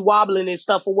 Now she wobbling and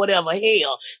stuff or whatever.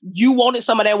 Hell, you wanted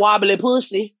some of that wobbly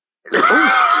pussy.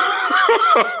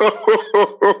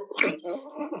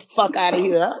 Fuck out of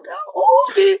here.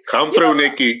 Come through,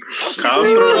 Nikki. Come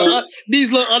through.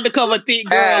 These little undercover thick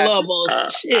girl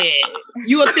lovers. Shit.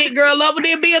 You a thick girl lover,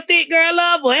 then be a thick girl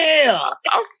lover. Hell.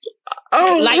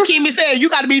 Like Kimmy said, you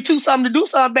got to be too something to do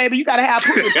something, baby. You got to have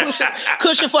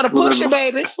cushion for the pusher,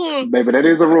 baby. Baby, that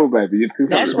is a rule, baby.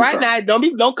 That's right now.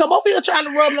 Don't come over here trying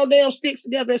to rub no damn sticks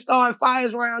together and starting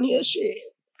fires around here. Shit.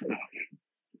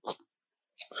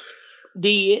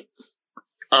 Did.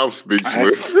 I'm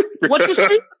speechless. What you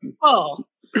speaking for?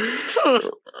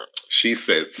 She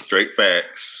said straight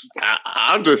facts.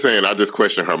 I'm just saying, I just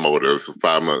question her motives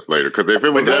 5 months later. Because if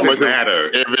it was that much,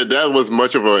 that was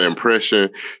much of an impression,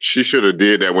 she should have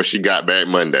did that when she got back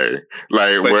Monday.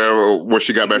 Like, when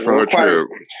she got back from her trip.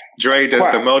 Dre,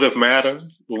 does the motive matter?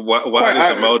 Why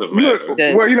does the motive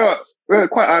matter? Well,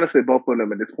 quite honestly, both of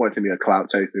them at this point to me are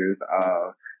clout chasers.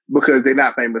 Because they're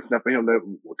not famous enough for him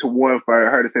to warrant for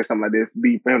her to say something like this,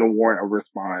 for him to warrant a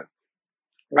response.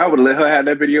 I would have let her have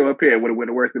that video up here. It would have went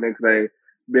to work the next day.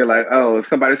 Be like, oh, if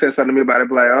somebody said something to me about it,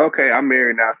 be like, okay, I'm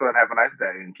married now, so have a nice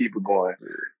day, and keep it going.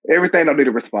 Everything don't need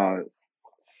a response.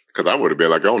 Because I would have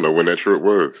been like, I don't know when that trip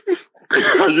was.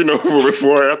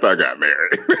 Before or after I got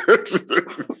married.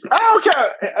 I don't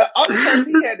care. All the person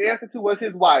he had the answer to was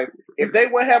his wife. If they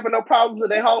weren't having no problems with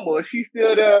their home, or if she's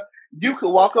still there, you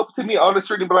could walk up to me on the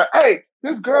street and be like, hey,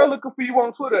 this girl looking for you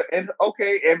on Twitter, and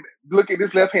look at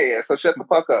this left hand, so shut the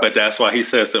fuck up. But that's why he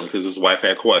said something, because his wife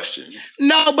had questions.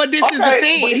 No, but this is the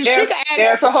thing.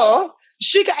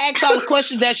 She could ask all the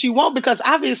questions that she wants, because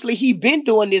obviously he been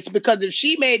doing this, because if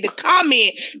she made the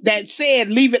comment that said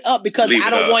leave it up because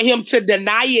I don't want him to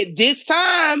deny it this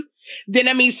time, then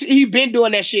that means he been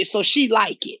doing that shit, so she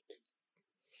like it.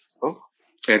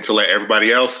 And to let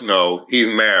everybody else know, he's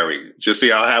married. Just so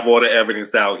y'all have all the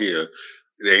evidence out here.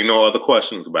 There ain't no other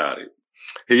questions about it.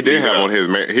 He didn't have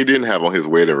on his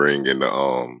wedding ring in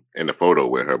the photo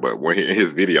with her, but in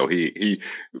his video, he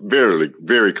very,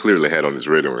 very clearly had on his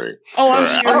wedding ring. Oh, I'm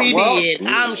sure he did.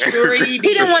 I'm sure he did. He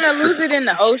didn't want to lose it in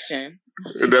the ocean.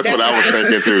 That's what I was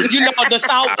thinking too.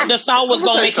 The salt was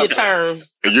gonna make it turn.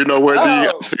 And you know what, D?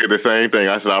 I said the same thing.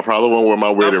 I said I probably won't wear my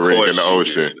wedding ring in the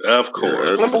ocean. Of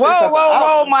course.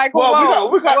 Whoa,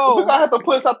 Michael. We're gonna have to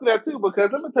put something there too,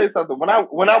 because let me tell you something. When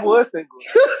I was single,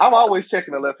 I'm always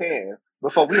checking the left hand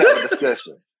before we have a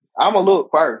discussion. I'm gonna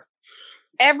look first.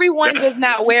 Everyone does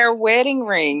not wear wedding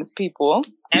rings, people.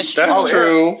 That's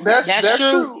true. That's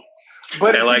true.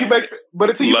 But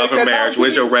love and marriage.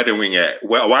 Where's your wedding ring at?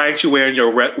 Well, why aren't you wearing your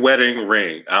wedding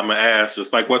ring? I'm gonna ask.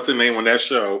 Just like, what's the name on that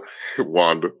show?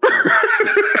 Wanda.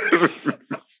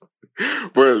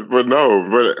 but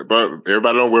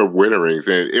everybody don't wear wedding rings,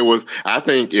 and it was. I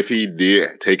think if he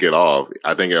did take it off,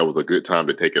 I think that was a good time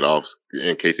to take it off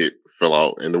in case it fell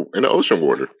out in the ocean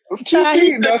water. He took that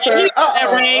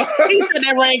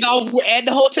ring off at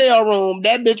the hotel room.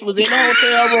 That bitch was in the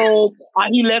hotel room.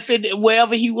 He left it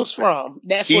wherever he was from.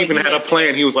 He even had a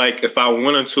plan. He was like, if I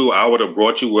wanted to, I would have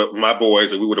brought you with my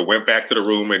boys, and we would have went back to the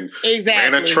room and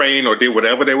ran a train or did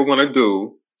whatever they were going to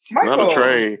do. Michael. Not a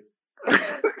train.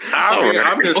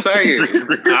 I'm just saying.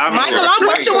 Michael, I'm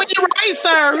with you when you're right,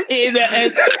 sir.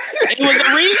 It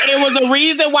was a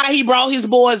reason why he brought his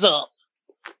boys up.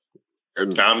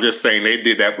 I'm just saying they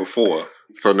did that before.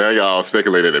 So now y'all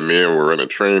speculated that men were running a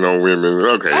train on women.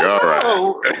 Okay, all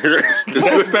right. Is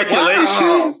that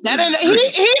speculation? He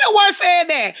the one said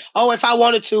that. Oh, if I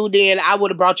wanted to, then I would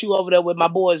have brought you over there with my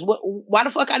boys. Why the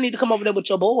fuck I need to come over there with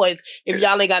your boys if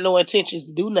y'all ain't got no intentions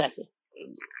to do nothing?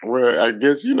 Well, I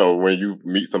guess, when you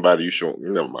meet somebody, you show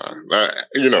never mind. Yeah,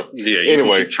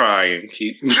 anyway. Keep trying.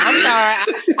 I'm sorry.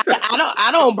 I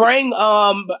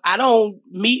don't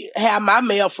have my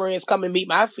male friends come and meet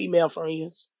my female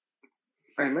friends.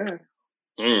 Amen.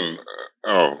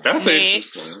 Oh, that's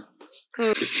interesting.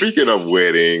 Speaking of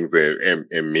weddings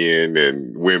and men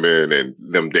and women and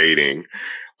them dating,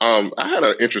 I had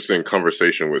an interesting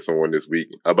conversation with someone this week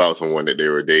about someone that they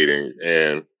were dating,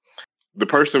 and the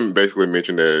person basically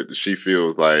mentioned that she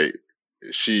feels like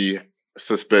she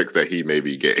suspects that he may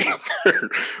be gay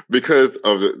because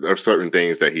of certain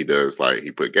things that he does. Like,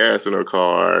 he put gas in her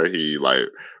car. He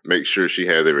makes sure she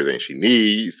has everything she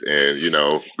needs, and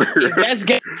that's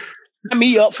gay.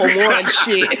 Me up for one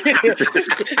shit.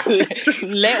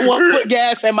 Let one put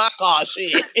gas in my car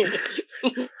shit.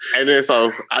 And then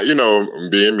so,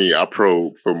 being me, I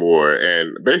probed for more,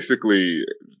 and basically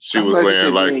she was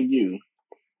saying like.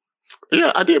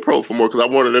 Yeah, I did probe for more because I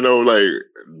wanted to know,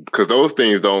 because those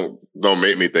things don't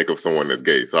make me think of someone that's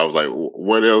gay. So I was like,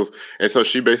 what else? And so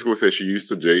she basically said she used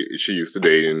to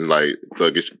dating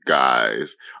thuggish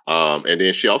guys. And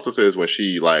then she also says when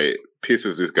she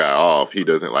pisses this guy off, he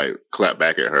doesn't clap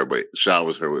back at her, but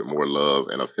showers her with more love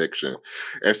and affection.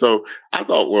 And so I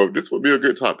thought, well, this would be a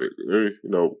good topic.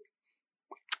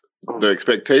 The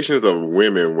expectations of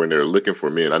women when they're looking for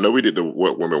men. I know we did the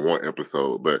What Women Want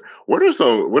episode, but what are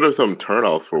some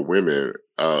turnoffs for women,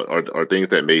 or things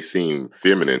that may seem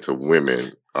feminine to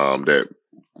women, that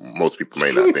most people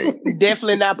may not think?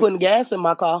 Definitely not putting gas in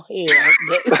my car. Yeah,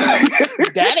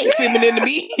 that ain't feminine to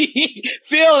me.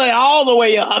 Filling it all the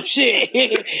way up, shit.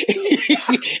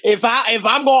 If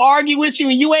I'm gonna argue with you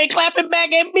and you ain't clapping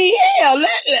back at me, hell,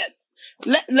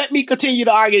 let me continue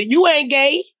to argue. You ain't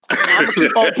gay. I'm gonna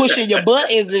keep on pushing your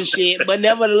buttons and shit, but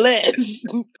nevertheless.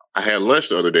 I had lunch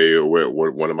the other day with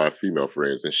one of my female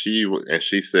friends, and she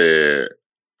said,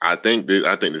 "I think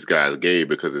this guy is gay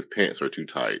because his pants are too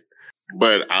tight."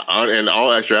 But in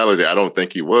all actuality, I don't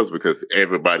think he was, because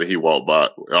everybody he walked by,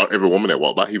 every woman that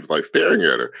walked by, he was like staring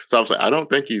at her. So I was like, I don't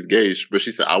think he's gay. But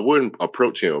she said, I wouldn't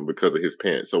approach him because of his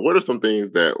pants. So what are some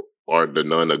things that are the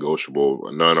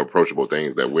non-negotiable, non-approachable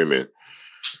things that women?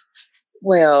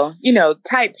 Well,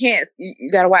 tight pants. You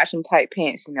got to watch them tight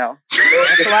pants,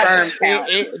 That's right.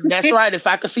 That's right. If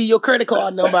I could see your credit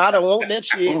card number, I don't want that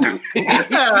shit.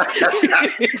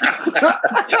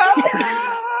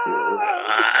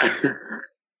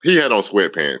 He had on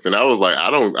sweatpants, and I was like, I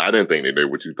didn't think that they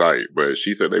were too tight, but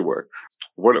she said they were.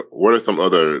 What are some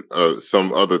other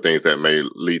things that may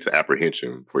lead to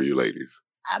apprehension for you ladies?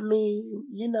 I mean,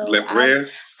 lip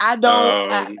rest. I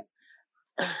don't.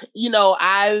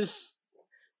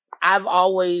 I've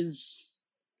always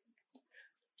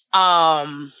come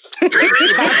on,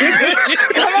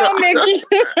 Nikki.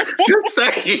 Just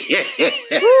say it.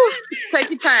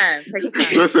 Take your time.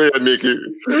 Just say it, Nikki.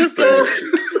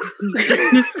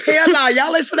 Hell no,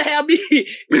 y'all ain't finna have me.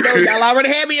 Y'all already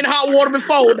had me in hot water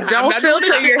before. Don't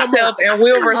filter yourself, and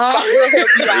we'll respond. We'll help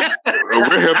you out.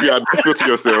 We'll help you out.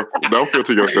 Don't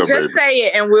filter yourself. Just baby. say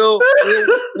it, and we'll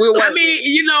work. I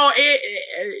mean,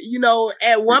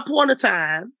 at one point in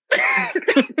time,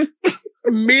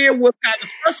 men were kind of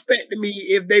suspect to me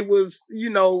if they was,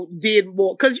 did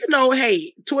more. Because,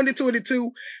 hey,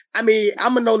 2022, I mean,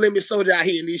 I'm a no-limit soldier out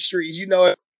here in these streets,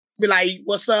 Be like,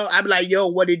 what's up? I be like, yo,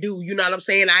 what it do? You know what I'm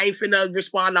saying? I ain't finna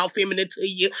respond all feminine to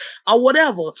you or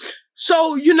whatever.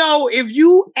 So, if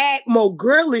you act more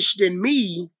girlish than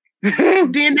me,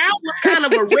 then that was kind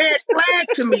of a red flag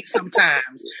to me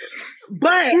sometimes. But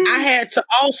I had to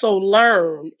also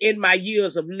learn in my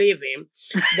years of living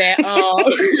that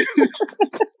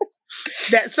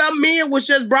that some men was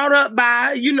just brought up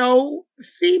by,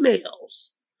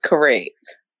 females.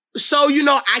 Correct. So,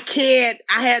 I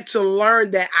had to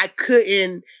learn that I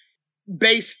couldn't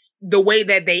base the way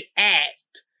that they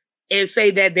act and say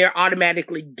that they're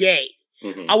automatically gay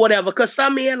or whatever. Because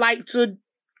some men like to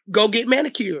go get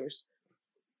manicures.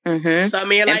 Mm-hmm. Some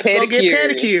men like to go get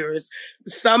pedicures.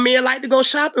 Some men like to go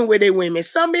shopping with their women.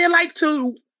 Some men like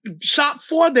to shop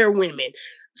for their women.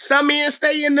 Some men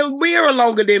stay in the mirror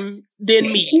longer than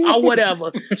me or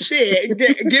whatever. Shit,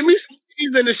 give me some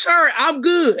keys in the shirt. I'm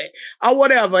good or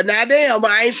whatever. Now, damn,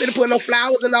 I ain't finna put no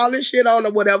flowers and all this shit on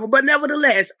or whatever. But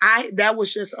nevertheless, that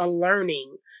was just a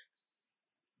learning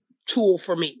tool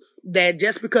for me. That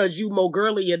just because you more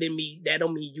girlier than me, that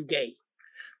don't mean you gay.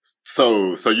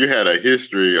 So you had a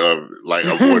history of like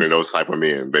avoiding those type of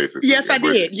men, basically. Yes, I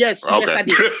did. Yes, okay. Yes, I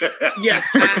did. Yes,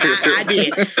 I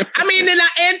did. I mean, and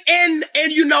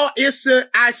it's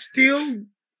I still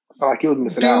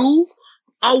do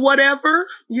or whatever,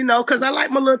 because I like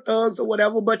my little thugs or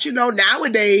whatever. But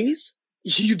nowadays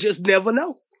you just never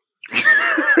know.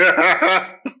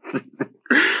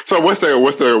 So what's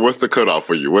the cutoff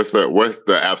for you? What's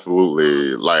the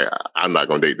absolutely like? I'm not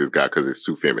gonna date this guy because it's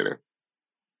too feminine.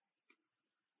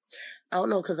 I don't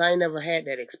know, because I ain't never had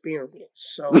that experience.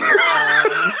 So,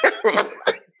 I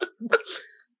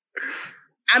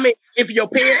mean, if your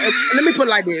pants, let me put it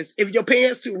like this: if your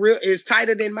pants is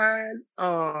tighter than mine,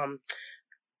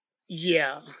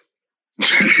 yeah.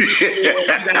 You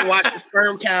gotta watch the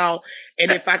sperm count,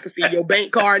 and if I can see your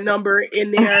bank card number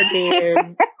in there,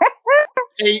 then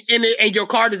and your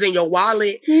card is in your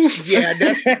wallet, yeah,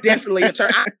 that's definitely a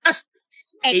turn.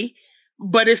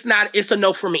 But it's not. It's a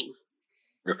no for me.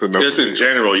 Just in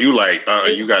general, you like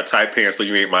you got tight pants, so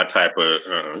you ain't my type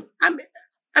of. I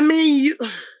mean, you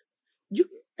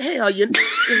hell, you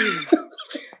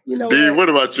know. D, what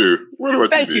about you?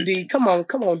 Thank you, D. Come on,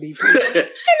 D.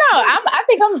 I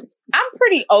think I'm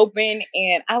pretty open,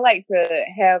 and I like to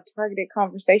have targeted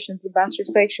conversations about your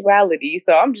sexuality.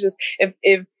 So I'm just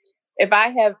if I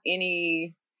have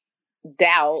any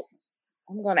doubts,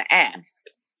 I'm gonna ask.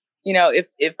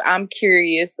 If I'm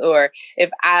curious or if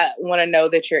I want to know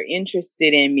that you're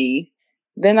interested in me,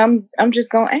 then I'm just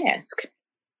gonna ask.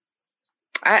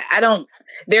 I don't.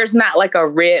 There's not like a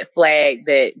red flag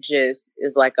that just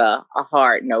is like a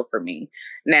hard no for me.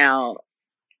 Now,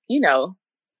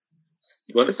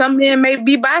 some men may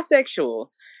be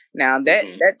bisexual. Now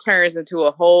that turns into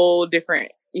a whole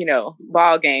different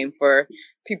ball game for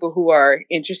people who are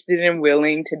interested and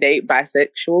willing to date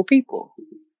bisexual people.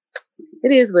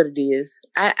 It is what it is.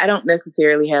 I don't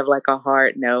necessarily have like a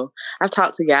hard no. I've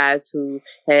talked to guys who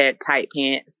had tight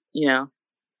pants,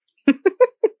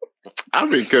 I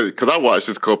mean, because I watched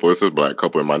this couple. It's a black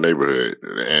couple in my neighborhood,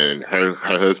 and her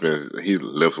husband, he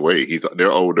lifts weight.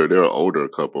 They're older. They're an older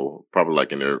couple, probably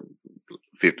like in their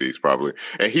 50s, probably.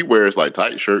 And he wears like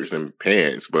tight shirts and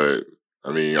pants, but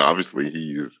I mean, obviously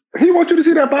he wants you to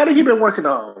see that body he been working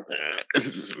on.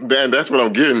 Man, that's what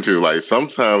I'm getting to. Like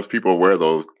sometimes people wear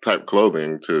those type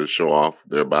clothing to show off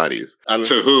their bodies.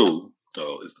 To who,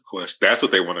 though, is the question. That's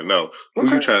what they want to know. Who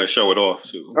you trying to show it off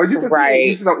to? Oh, you can see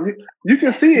it. You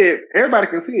can see it. Everybody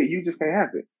can see it. You just can't have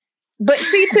it. But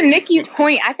see, to Nikki's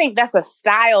point, I think that's a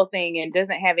style thing and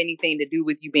doesn't have anything to do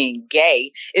with you being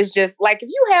gay. It's just like if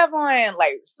you have on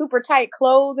like super tight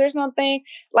clothes or something,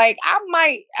 like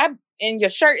and your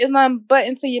shirt is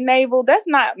unbuttoned to your navel. That's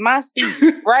not my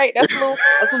speed, right? That's a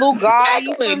little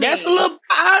gaudy. Exactly. That's a little.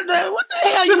 What the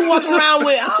hell you walking around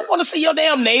with? I don't want to see your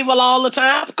damn navel all the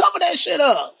time. Cover that shit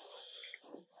up.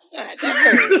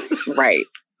 Right.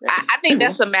 I think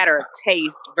that's a matter of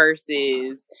taste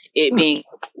versus it being.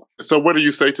 So, what do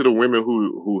you say to the women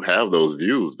who have those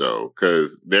views, though?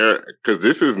 Because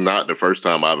this is not the first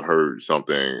time I've heard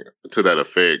something to that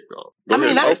effect. I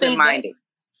mean, I think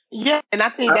and I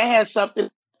think that has something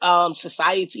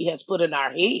society has put in our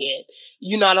head.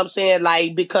 You know what I'm saying?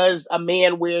 Like, because a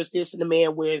man wears this and a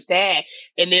man wears that,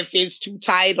 and if it's too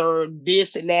tight or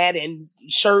this and that and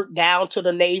shirt down to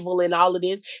the navel and all of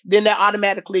this, then they're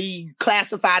automatically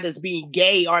classified as being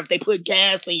gay. Or if they put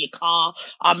gas in your car,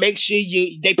 or make sure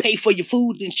they pay for your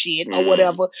food and shit or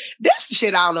whatever. That's the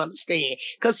shit I don't understand.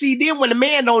 Cause see, then when the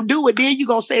man don't do it, then you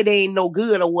gonna say they ain't no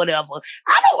good or whatever.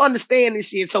 I don't understand this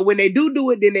shit. So when they do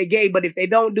it, then they're gay. But if they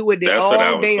don't do it, then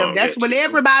damn, that's when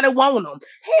everybody want them.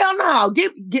 Hell no.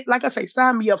 Get like I say,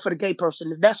 sign me up for the gay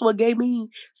person. If that's what gay means,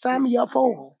 sign me up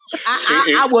for them.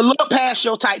 I will look past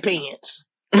your tight pants.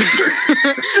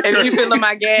 If you feeling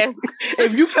my gas,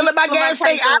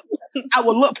 I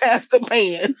will look past the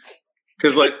pants.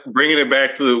 Because, like, bringing it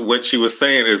back to what she was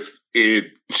saying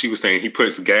she was saying he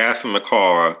puts gas in the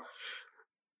car.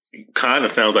 Kind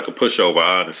of sounds like a pushover,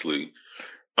 honestly.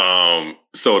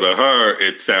 So to her,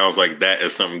 it sounds like that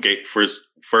is something gay.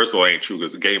 First of all, ain't true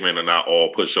because gay men are not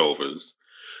all pushovers,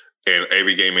 and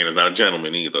every gay man is not a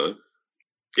gentleman either.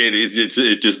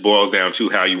 It just boils down to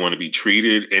how you want to be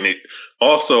treated, and it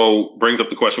also brings up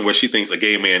the question what she thinks a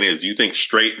gay man is. You think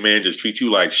straight men just treat you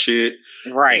like shit,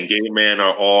 right? And gay men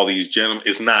are all these gentlemen.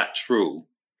 It's not true.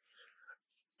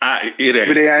 It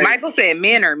ain't. Michael said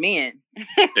men are men.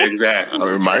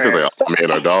 Exactly. Michael said all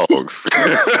men are dogs.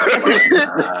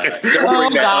 Oh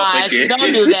gosh,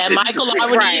 don't do that. Michael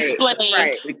already explained.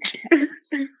 Right.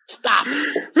 Stop.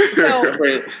 So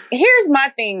here's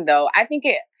my thing, though. I think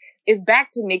it is back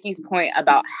to Nikki's point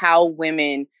about how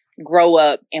women grow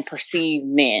up and perceive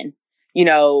men. You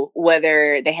know,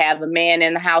 whether they have a man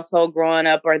in the household growing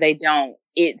up or they don't.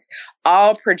 It's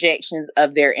all projections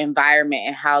of their environment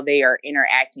and how they are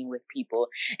interacting with people.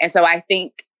 And so I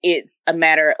think it's a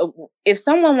matter of if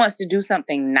someone wants to do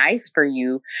something nice for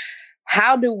you,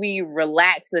 how do we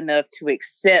relax enough to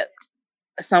accept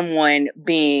someone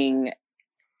being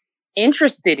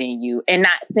interested in you and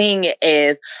not seeing it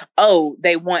as, oh,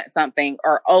 they want something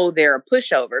or, oh, they're a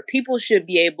pushover. People should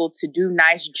be able to do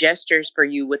nice gestures for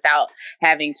you without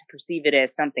having to perceive it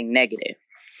as something negative.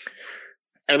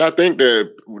 And I think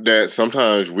that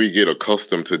sometimes we get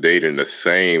accustomed to dating the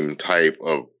same type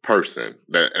of person,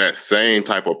 that same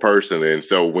type of person. And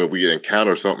so when we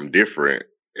encounter something different,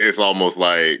 it's almost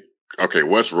like, okay,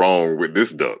 what's wrong with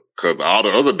this duck? Because all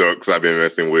the other ducks I've been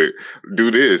messing with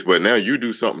do this, but now you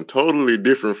do something totally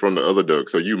different from the other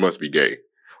ducks, so you must be gay.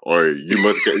 Or you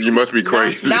must be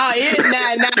crazy. Let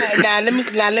me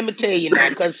tell you now,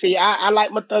 because see, I like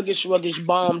my thuggish, ruggish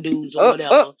bomb dudes or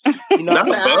whatever. You know, not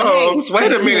bombs.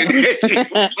 Wait a minute.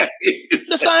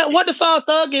 What the song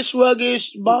thuggish,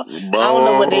 ruggish bomb? I don't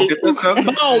know what they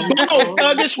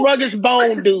thuggish, ruggish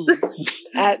bone dudes.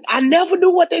 I never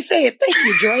knew what they said. Thank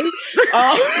you, Dre.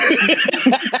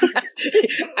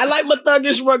 I like my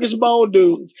thuggish, ruggish bone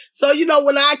dudes. So, you know,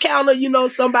 when I encounter, you know,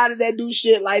 somebody that do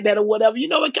shit like that or whatever, you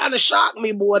know, it kind of shocked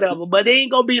me, but whatever. But it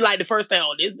ain't gonna be like the first thing,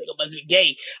 oh, this nigga must be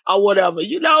gay or whatever,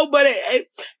 you know. But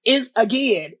it's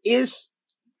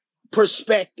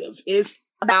perspective. It's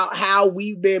about how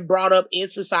we've been brought up in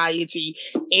society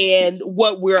and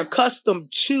what we're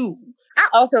accustomed to. I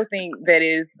also think that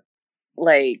is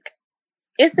like,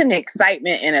 it's an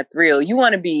excitement and a thrill. You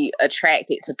want to be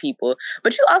attracted to people,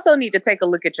 but you also need to take a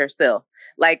look at yourself.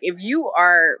 Like if you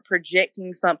are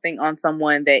projecting something on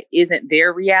someone that isn't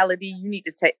their reality, you need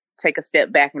to take a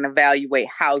step back and evaluate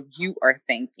how you are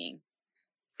thinking.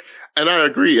 And I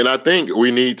agree. And I think we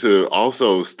need to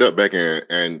also step back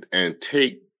and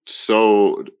take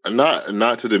So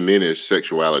not to diminish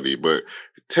sexuality, but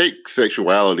take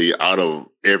sexuality out of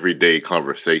everyday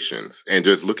conversations and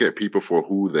just look at people for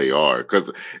who they are. Because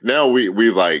now we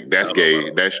like, that's gay,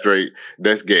 that's straight,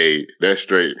 that's gay, that's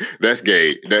straight, that's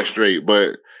gay, that's straight.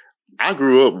 But I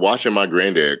grew up watching my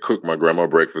granddad cook my grandma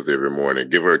breakfast every morning,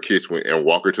 give her a kiss and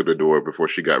walk her to the door before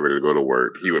she got ready to go to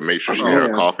work. He would make sure she had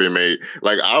her coffee made.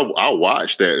 Like I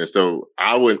watched that, and so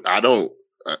I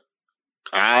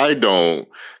don't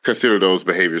consider those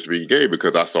behaviors to be gay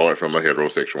because I saw it from a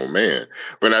heterosexual man.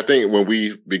 But I think when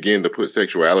we begin to put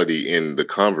sexuality in the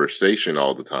conversation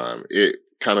all the time, it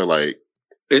kind of like...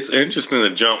 It's interesting the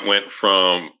jump went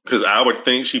from... Because I would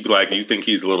think she'd be like, you think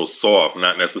he's a little soft,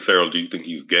 not necessarily do you think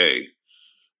he's gay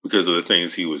because of the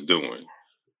things he was doing.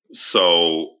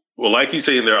 So, well, like you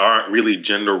say, there aren't really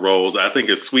gender roles. I think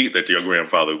it's sweet that your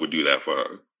grandfather would do that for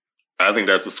her. I think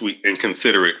that's a sweet and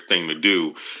considerate thing to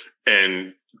do.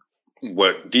 And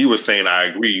what Dee was saying, I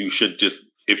agree. You should just,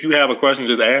 if you have a question,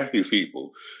 just ask these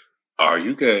people, are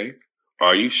you gay?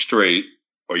 Are you straight?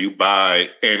 Are you bi?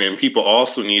 And then people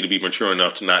also need to be mature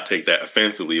enough to not take that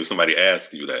offensively if somebody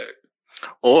asks you that.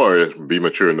 Or be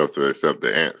mature enough to accept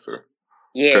the answer.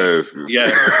 Yes.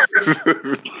 Yeah.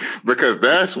 Because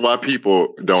that's why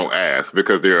people don't ask,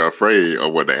 because they're afraid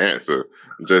of what the answer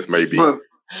just may be. But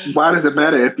why does it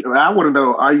matter? If I want to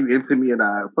know, are you into me or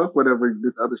not? Fuck whatever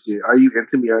this other shit. Are you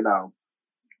into me or not?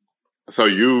 So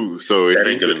that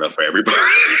ain't good enough for everybody.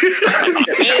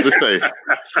 Let's say,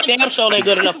 damn sure ain't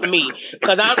good enough for me.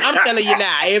 Because I'm telling you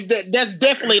now, that's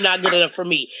definitely not good enough for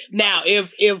me. Now,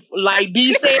 if like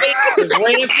B said, if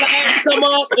red flags come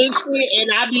up and shit,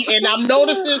 and I'm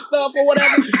noticing stuff or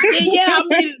whatever, then yeah, I'm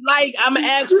gonna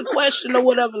ask the question or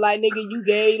whatever. Like, nigga, you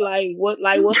gay? Like what?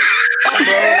 Bro? Like,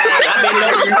 I've been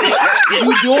noticing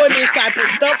you doing this type of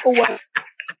stuff or what?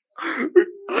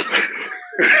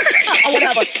 Or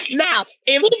whatever. Now,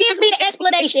 if he gives me the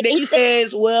explanation that he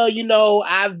says, well,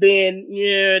 I've been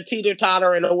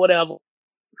teeter-tottering or whatever,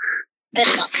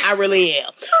 I really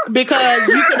am. Because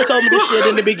you could have told me this shit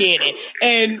in the beginning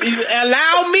and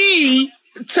allow me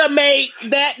to make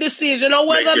that decision on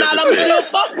whether or not I'm still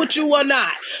fuck with you or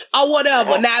not or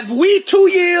whatever. Now, if we 2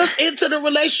 years into the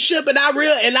relationship and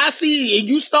I see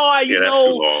you start,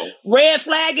 red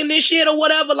flagging this shit or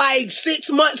whatever, like 6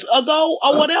 months ago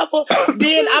or whatever,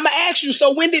 then I'm gonna ask you,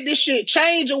 so when did this shit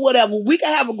change or whatever? We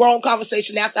can have a grown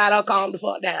conversation after I calm the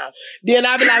fuck down. Then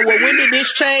I'll be like, well, when did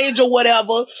this change or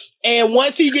whatever? And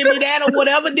once he give me that or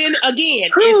whatever, then again,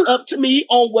 it's up to me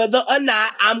on whether or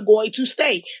not I'm going to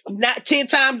stay. Not 10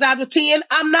 times out of 10,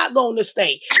 I'm not going to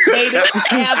stay. Baby,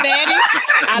 have at it.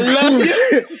 I love you.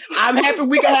 I'm happy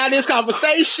we can have this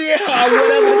conversation or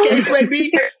whatever the case may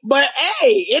be. But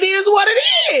hey, it is what it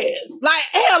is. Like,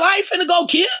 hell, I ain't finna go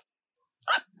kill.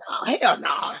 No, hell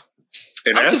no.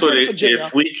 And that's what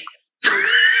if we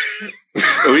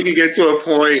can get to a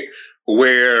point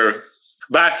where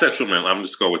bisexual men, I'm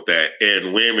just going with that,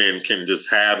 and women can just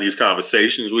have these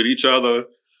conversations with each other,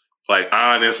 like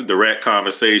honest, direct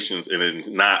conversations, and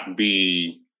it not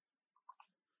be...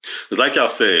 Because like y'all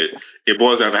said, it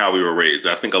boils down to how we were raised.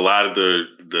 I think a lot of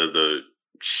the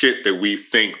shit that we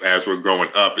think as we're growing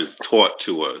up is taught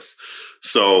to us.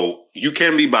 So you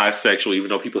can be bisexual, even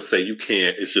though people say you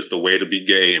can't. It's just a way to be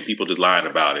gay, and people just lying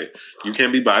about it. You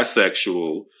can be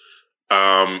bisexual.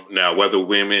 Now, whether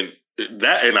women...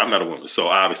 That, and I'm not a woman, so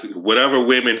obviously, whatever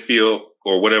women feel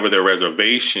or whatever their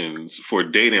reservations for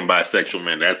dating bisexual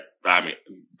men,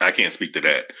 I can't speak to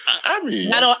that. I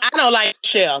don't like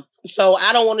share, so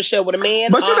I don't want to share with a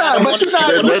man. But you're not.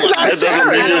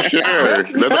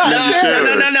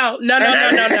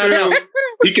 No.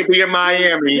 He could be in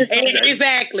Miami.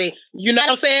 Exactly. You know what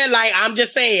I'm saying? Like, I'm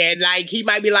just saying, like, he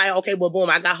might be like, okay, well, boom,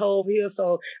 I got her over here,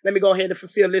 so let me go ahead and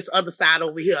fulfill this other side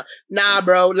over here. Nah,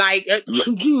 bro, like...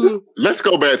 Let's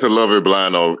go back to Love It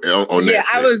Blind on Netflix. Yeah,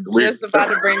 I was just about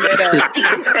to bring that up.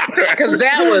 Because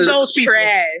that was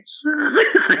trash.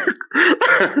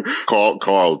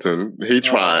 Carlton, he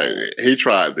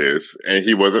tried this, and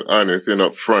he wasn't honest and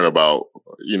upfront about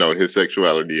his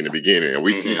sexuality in the beginning, and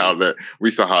we saw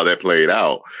how that played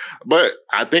out. But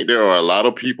I think there are a lot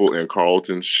of people in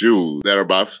Carlton's shoes that are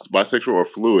bisexual or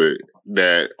fluid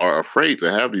that are afraid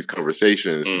to have these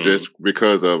conversations just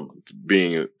because of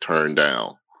being turned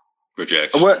down.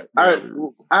 Rejection. What I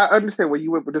understand where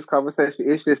you went with this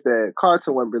conversation. It's just that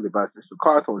Carlton wasn't really bisexual.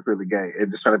 Carlton was really gay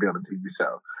and just trying to be on a TV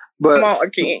show. But come on,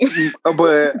 King.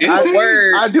 But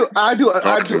I do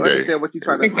understand what you're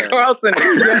trying to say. Carlton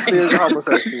is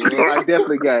homosexual. I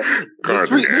definitely got it.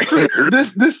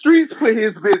 The streets put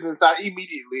his business out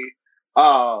immediately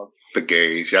The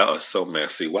gays, y'all are so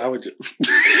messy. Why would you?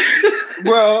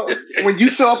 Well, when you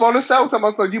show up on the show, talking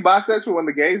about you bisexual, when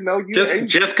the gays know you,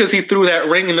 just because he threw that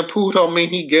ring in the pool don't mean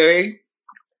he gay.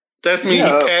 That's me, he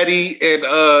petty and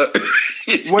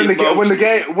when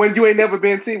you ain't never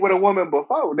been seen with a woman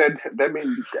before, that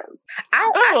means you gay.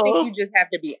 I think you just have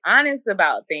to be honest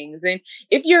about things, and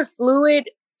if you're fluid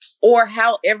or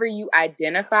however you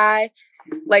identify,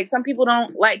 like some people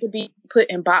don't like to be put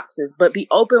in boxes, but be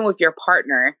open with your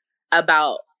partner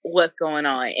about what's going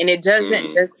on. And it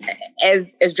doesn't just,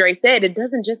 as Dre said, it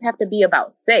doesn't just have to be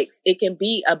about sex. It can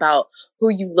be about who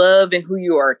you love and who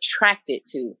you are attracted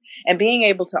to, and being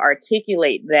able to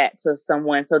articulate that to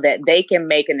someone so that they can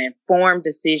make an informed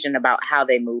decision about how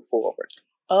they move forward.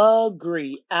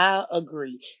 Agree. I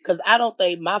agree. Because I don't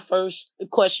think my first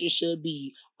question should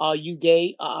be, are you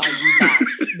gay or are you bi?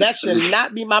 That should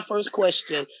not be my first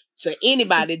question to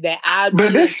anybody that I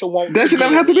begin to want. That should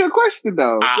not have to be a question,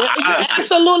 though. You're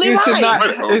absolutely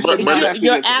right.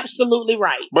 You're absolutely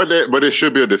right. But it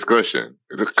should be a discussion.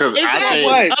 Because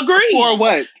Agree. Or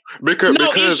what? Because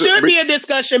it should be a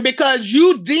discussion, because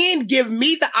you then give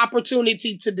me the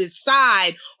opportunity to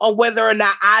decide on whether or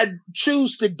not I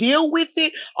choose to deal with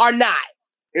it or not.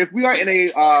 If we are in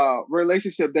a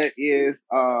relationship that is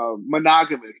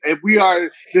monogamous, if we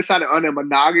are decided on a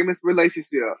monogamous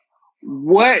relationship,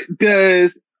 what does,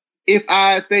 if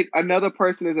I think another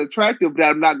person is attractive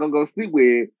that I'm not going to go sleep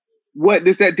with, what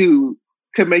does that do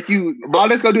to make you, all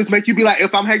that's going to do is make you be like,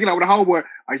 if I'm hanging out with a homeboy,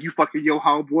 are you fucking your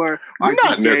homeboy? Are you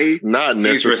gay? Not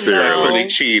necessarily. He's respectfully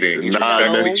cheating. He's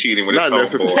respectfully cheating with his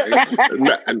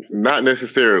homeboy. Not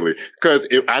necessarily. Because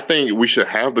I think we should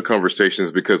have the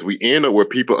conversations, because we end up with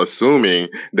people assuming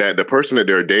that the person that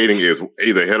they're dating is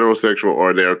either heterosexual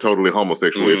or they're totally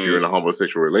homosexual if you're in a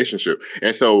homosexual relationship.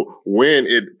 And so when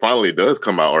it finally does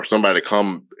come out, or somebody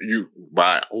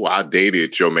I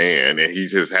dated your man and he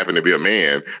just happened to be a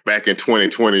man back in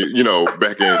 2020,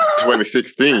 back in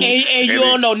 2016. And you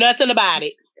don't know nothing about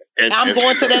it. And I'm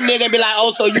going to that nigga and be like,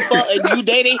 oh, so you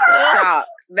dating him?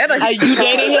 You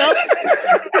dating him?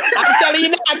 I'm telling you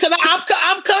now, because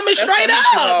I'm coming straight up.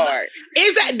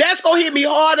 That's gonna hit me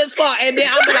hard as fuck. And then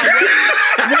I'm like,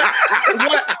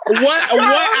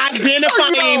 what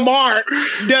identifying marks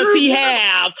does he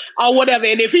have or whatever?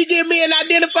 And if he give me an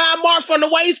identifying mark from the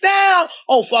waist down,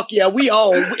 oh fuck yeah, we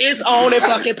on. It's on and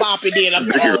fucking popping. Then I'm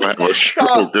telling you. Have a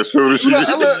stroke as soon as she look,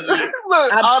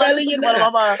 I'm telling you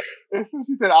now. As soon as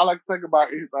she said, all I can think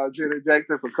about is Janet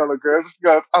Jackson for Color Girls. She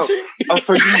goes, so you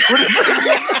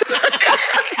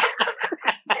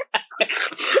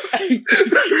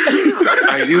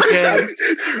are you gay?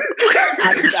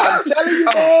 I'm telling you,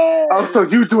 man. So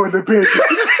you doing the business.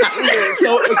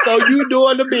 so you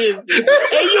doing the business.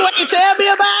 And you ain't tell me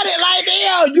about it like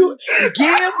damn. You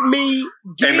give me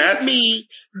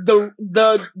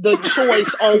the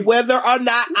choice on whether or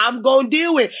not I'm gonna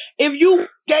deal with it. If you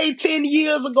gay 10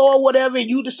 years ago or whatever, and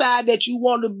you decide that you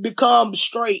want to become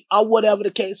straight or whatever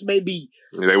the case may be,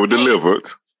 they were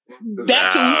delivered.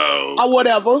 That too, or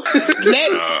whatever.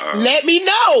 Let me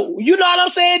know. You know what I'm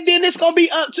saying? Then it's gonna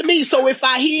be up to me. So if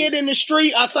I hear it in the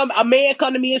street or a man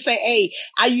come to me and say, "Hey,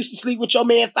 I used to sleep with your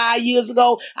man 5 years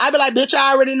ago," I'd be like, "Bitch,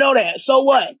 I already know that. So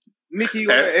what?" Nikki, you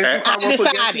gonna let Andrew Carr put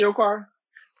gas in your car?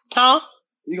 Huh?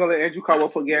 You gonna let Andrew Carr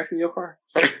put gas in your car?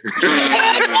 He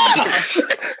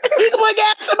can put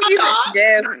gas in my car.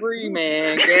 Gas free,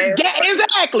 man.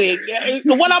 Exactly.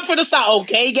 When I'm for the start,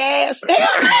 okay, gas.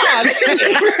 Hell no.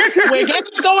 When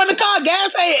gas go in the car,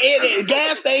 gas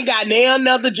ain't got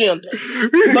another gender.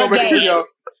 But gas.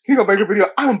 He gonna make a video.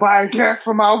 I'm buying gas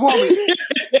for my woman.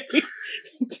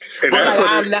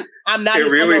 I'm not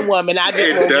just a woman. I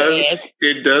just want gas.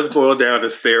 It does boil down to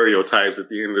stereotypes at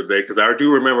the end of the day, because I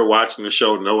do remember watching the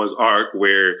show Noah's Ark,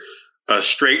 where a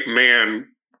straight man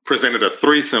presented a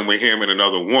threesome with him and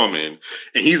another woman,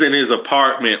 and he's in his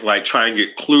apartment like trying to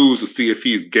get clues to see if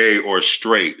he's gay or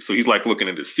straight. So he's like looking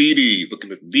at the CDs,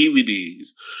 looking at the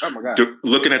DVDs, oh my God,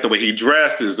 looking at the way he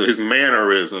dresses, his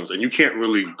mannerisms, and you can't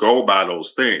really go by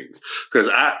those things. Because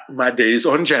my days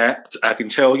on Jacked, I can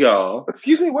tell y'all.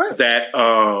 Excuse me, what? That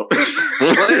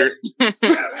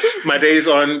my days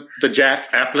on the Jacked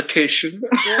application.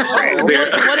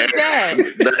 What is that?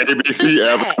 The ABC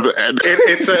app.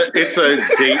 It's a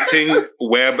dating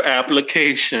web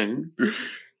application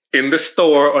in the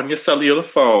store on your cellular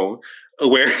phone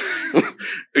where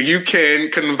you can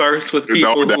converse with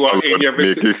people who are in your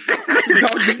vicinity.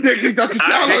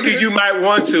 You might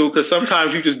want to, because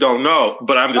sometimes you just don't know.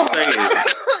 But I'm just saying. No,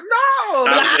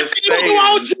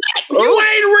 you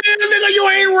ain't real, nigga. You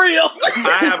ain't real.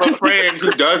 I have a friend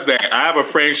who does that. I have a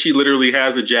friend. She literally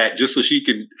has a Jack just so she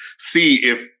can see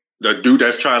if the dude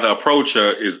that's trying to approach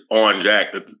her is on Jack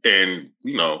and,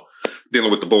 you know,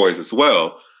 dealing with the boys as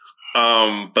well.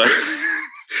 But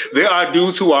there are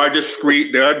dudes who are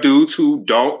discreet. There are dudes who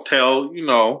don't tell, you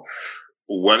know,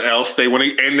 what else they want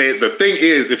to. And the thing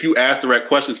is, if you ask the right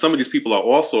questions, some of these people are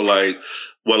also like,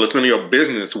 well, it's none of your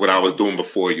business what I was doing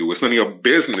before you. It's none of your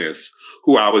business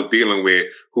who I was dealing with,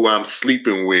 who I'm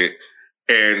sleeping with.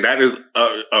 And that is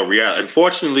a reality.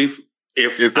 Unfortunately,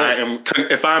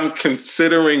 if I'm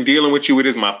considering dealing with you, it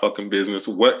is my fucking business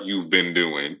what you've been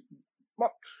doing.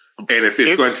 And if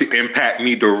it's going to impact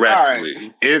me directly.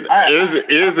 Right. Is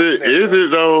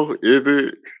it though? Is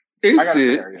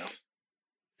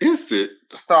it?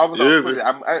 So I was on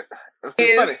Twitter.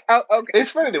 It's funny. Oh, okay.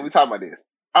 It's funny that we talk about this.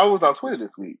 I was on Twitter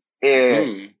this week,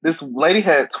 and this lady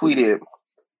had tweeted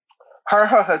her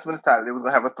husband decided they was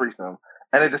gonna have a threesome,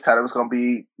 and they decided it was gonna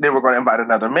be they were gonna invite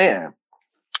another man.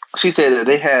 She said that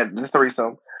they had the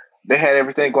threesome, they had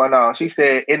everything going on. She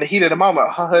said in the heat of the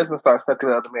moment, her husband started sucking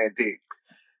the other man's dick.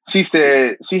 She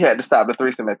said she had to stop the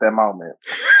threesome at that moment.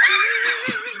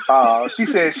 She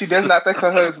said she does not think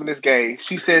her husband is gay.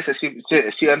 She says that she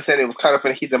understands it was caught up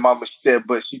in the heat of the moment. She said,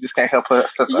 but she just can't help her.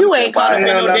 You ain't caught up in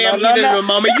no damn heat of the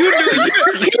moment. You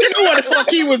knew what the fuck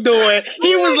he was doing.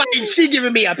 He was like, she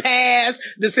giving me a pass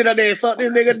to sit up there and suck this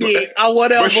nigga dick or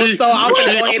whatever. So I'm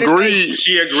gonna go ahead and take.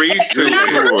 She agreed to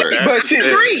it. But she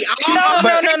agreed. No.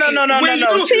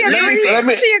 She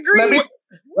agreed. She agreed.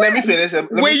 Let me finish.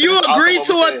 When you agree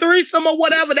to a threesome or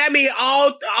whatever, that means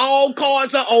all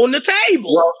cards are on the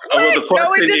table. Well, the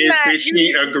question is, did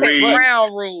she agree?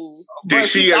 Ground rules. Did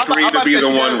she agree to be the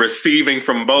one receiving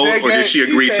from both, or did she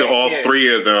agree to all three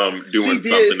of them doing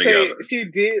something together? She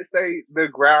did say the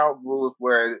ground rules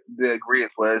where the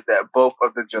agreement was that both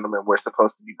of the gentlemen were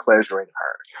supposed to be pleasuring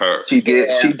her. She did.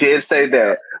 Yeah. She did say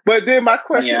that. But then my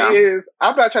question is,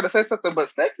 I'm not trying to say something,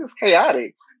 but sex is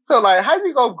chaotic. So, like, how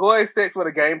you go have sex with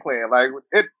a game plan? Like,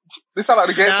 it sounds like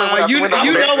the game plan.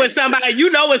 You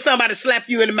know when somebody slap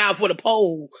you in the mouth with a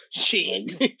pole.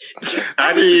 Shit.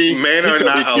 I mean, men are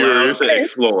not allowed to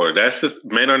explore. That's just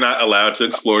men are not allowed to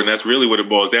explore, and that's really what it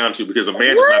boils down to. Because a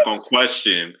man is not going to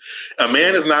question. A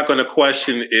man is not going to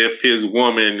question if his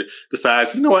woman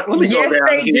decides, you know what? Let me go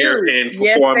down here and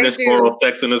perform this oral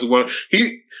sex in this woman.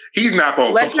 He's not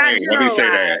going to complain. Let me say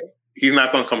that. He's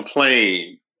not going to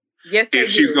complain. Yes, if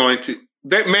she's going to,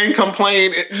 that man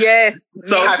complain. Yes.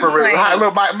 So me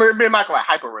and Michael are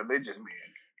hyper religious men.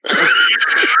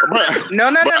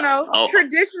 No. Oh.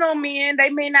 Traditional men, they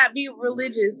may not be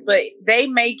religious, but they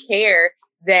may care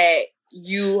that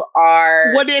you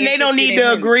are. Well, then they don't need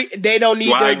to agree. They don't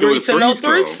need to agree to no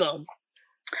threesome.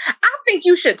 I think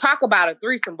you should talk about a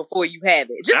threesome before you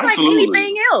have it. Just like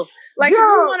anything else. Like if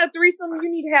you want a threesome, you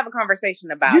need to have a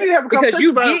conversation about it. Because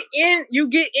you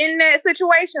get in that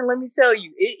situation, let me tell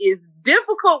you, it is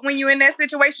difficult when you're in that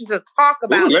situation to talk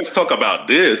about it. Let's talk about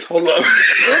this. Hold on.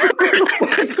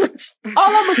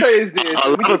 All I'm gonna say is this. A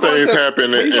lot of things happen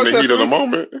in the heat of the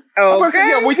moment.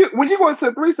 Okay. When you go into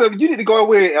a threesome, you need to go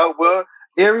away. Well,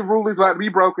 every rule is about to be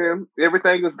broken.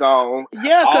 Everything is gone.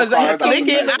 Yeah, because I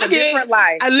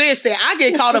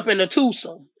get caught up in the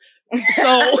twosome.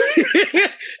 So,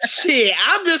 shit,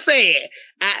 I'm just saying.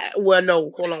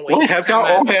 No, hold on, wait. Well, have y'all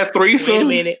all had threesomes? Wait a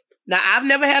minute. Now, I've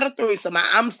never had a threesome.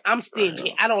 I'm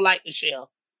stingy. I don't like the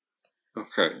shell.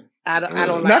 Okay. I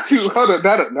don't like not too. Hold on,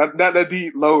 not that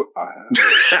deep low. I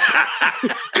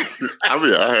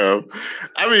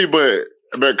have.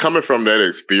 But coming from that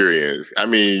experience, I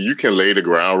mean, you can lay the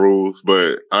ground rules,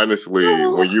 but honestly,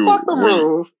 when you're in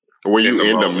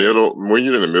the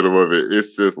middle of it,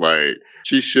 it's just like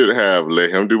she should have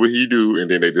let him do what he do,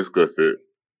 and then they discuss it.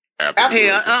 No.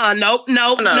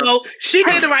 She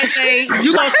did the right thing.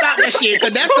 You gonna stop that shit,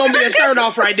 because that's gonna be a turn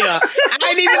off right there. I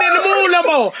ain't even in the mood no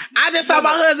more. I just saw my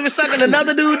husband sucking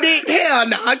another dude's dick. Hell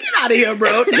no, get out of here,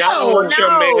 bro. Y'all want your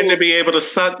man to be able to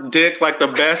suck dick like the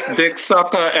best dick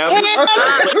sucker ever. No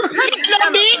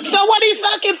dick, so what he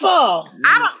sucking for?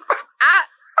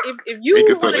 If you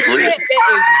want to do that, that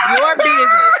is your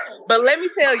business. But let me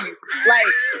tell you, like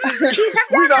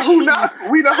we know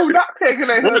who not taking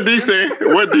that. What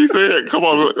D said? Come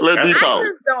on, let D talk.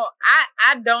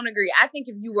 I don't agree. I think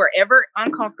if you were ever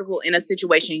uncomfortable in a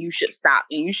situation, you should stop,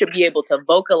 and you should be able to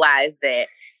vocalize that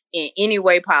in any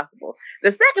way possible.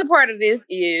 The second part of this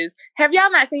is, have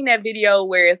y'all not seen that video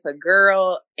where it's a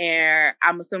girl and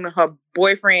I'm assuming her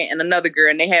boyfriend and another girl,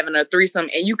 and they having a threesome,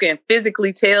 and you can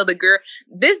physically tell the girl?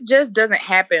 This just doesn't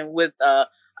happen with a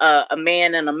a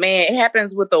man and a man. It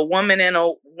happens with a woman and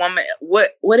a woman.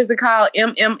 What is it called?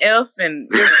 MMF and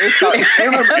it's called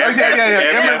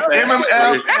MMF and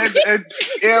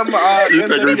you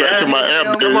take me back to my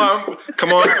app.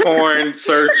 Come on, porn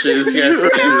searches. Yes,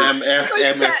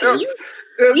 MMF.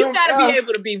 You gotta be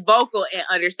able to be vocal and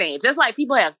understand. Just like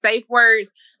people have safe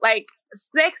words, like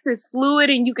sex is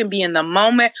fluid and you can be in the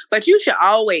moment, but you should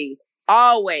always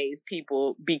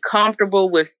people be comfortable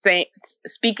with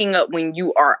speaking up when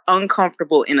you are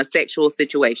uncomfortable in a sexual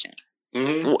situation.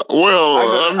 Mm-hmm.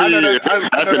 Well, I mean, if it's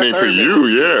happening to you,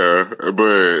 yeah,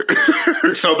 but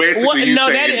so basically, you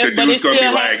saying the dude's gonna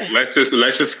be like, let's just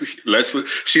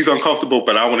she's uncomfortable,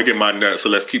 but I want to get my nut, so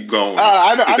let's keep going. Is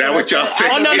that what y'all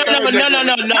saying? Oh no! Just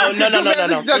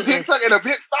get stuck in a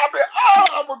bit. Stop it! Oh,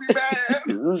 I'm gonna be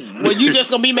mad. Well, you just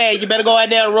gonna be mad. You better go out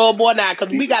there and roll boy now, because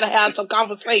we gotta have some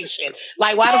conversation.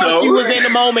 Like, why the fuck you was in the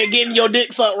moment getting your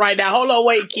dick sucked right now? Hold on,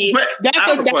 wait, kid.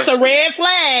 That's a red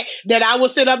flag that I will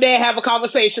sit up there and have a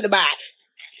conversation about.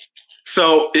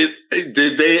 So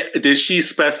did she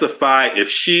specify if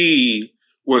she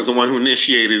was the one who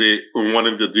initiated it or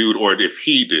wanted the dude, or if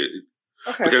he did?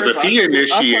 Okay, because if he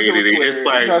initiated it, it's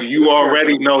like you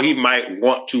already know he might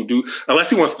want to do, unless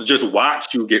he wants to just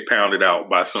watch you get pounded out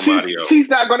by somebody else. She's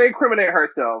not going to incriminate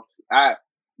herself.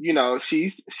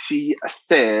 She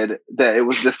said that it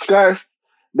was discussed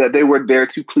that they were there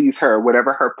to please her,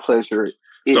 whatever her pleasure is.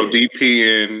 So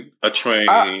DPing a train.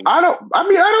 I don't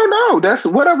know. That's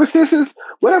whatever sex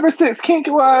kink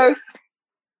it was.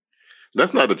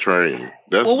 That's not a train.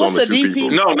 That's what's the DP?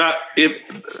 People. No, not if.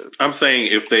 I'm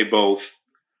saying if they both,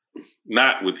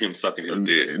 not with him sucking his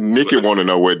dick. Nikki want to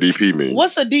know what DP means.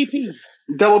 What's a DP?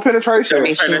 Double penetration.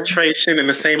 Double penetration in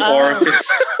the same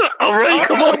orifice. All right,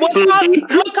 come on. We'll call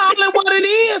it what it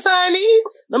is, honey.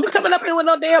 Let me coming up here with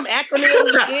no damn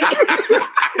acronyms.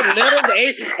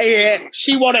 Letters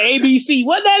she want an ABC.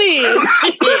 What that is?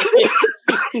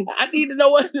 I need to know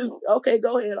what it is. Okay,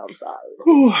 go ahead. I'm sorry.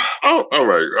 Oh, all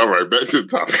right. Back to the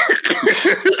topic.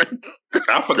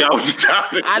 I forgot what the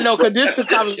topic. I know, because this the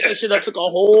conversation that took a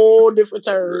whole different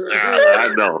turn.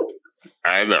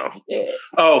 I know. Yeah.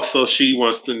 Oh, so she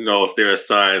wants to know if there are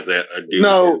signs that a dude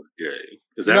is gay.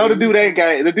 Is that the dude ain't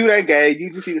gay. The dude ain't gay.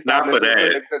 You just need to not for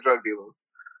that. Drug dealer.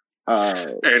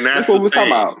 And that's what we're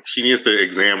talking about. She needs to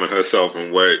examine herself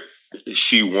and what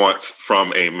she wants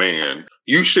from a man.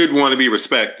 You should want to be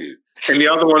respected. And the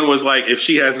other one was like, if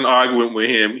she has an argument with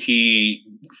him, he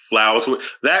flowers with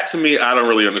that. To me, I don't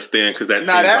really understand, because that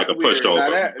seems like a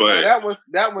pushover. But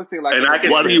that one seemed like, and I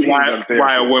can see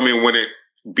why a woman wouldn't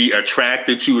be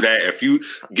attracted to that. If you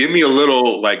give me a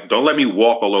little, like, don't let me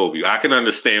walk all over you. I can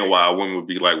understand why a woman would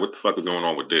be like, what the fuck is going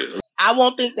on with this? I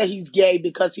won't think that he's gay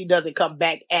because he doesn't come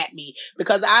back at me.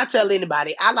 Because I tell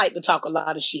anybody, I like to talk a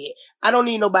lot of shit. I don't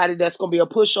need nobody that's going to be a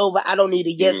pushover. I don't need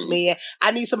a yes man. I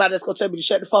need somebody that's going to tell me to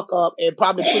shut the fuck up and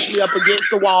probably push me up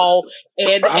against the wall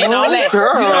and all that.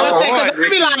 Girl. You know what I'm saying? Because I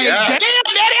be like, damn, daddy,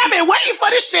 I've been waiting for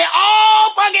this shit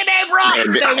all fucking day, bro.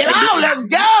 Let's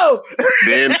go.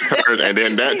 Then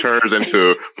that turns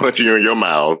into punching you in your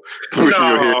mouth, pushing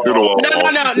your head through the wall.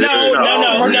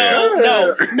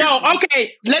 No.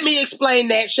 Okay, let me explain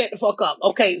that. Shut the fuck up.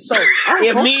 Okay, so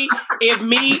if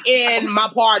me and my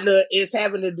partner is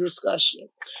having a discussion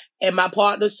and my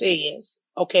partner says,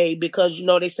 okay, because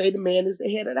they say the man is the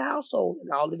head of the household and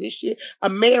all of this shit, a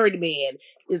married man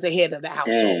is the head of the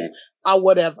household or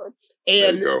whatever.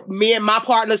 And me and my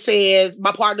partner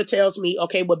tells me,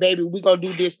 okay, well, baby, we're going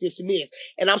to do this, this, and this.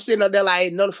 And I'm sitting up there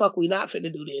like, no, the fuck, we not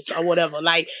finna do this or whatever.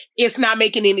 Like, it's not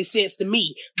making any sense to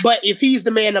me. But if he's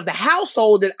the man of the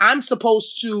household, then I'm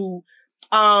supposed to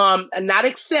not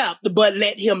accept, but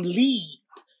let him lead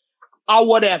or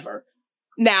whatever.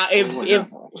 Now, if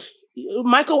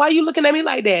Michael, why are you looking at me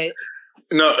like that?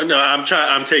 No,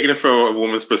 I'm taking it from a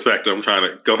woman's perspective. I'm trying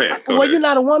to go ahead. You're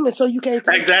not a woman, so you can't.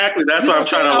 Exactly. That's why I'm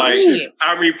trying to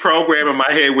I'm reprogramming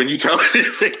my head when you tell me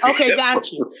this. Okay,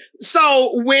 got you.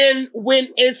 So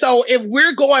if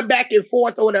we're going back and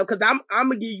forth or whatever, because I'm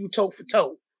gonna give you toe for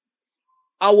toe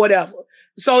or whatever.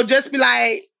 So just be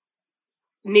like,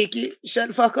 Nikki, shut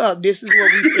the fuck up. This is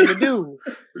what we finna do.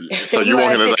 So you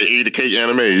want him to like eat the cake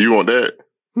anime? You want that?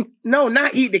 No,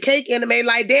 not eat the cake anime.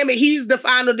 Like, damn it, he's the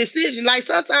final decision. Like,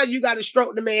 sometimes you got to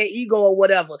stroke the man's ego or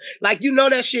whatever. Like,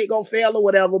 that shit gonna fail or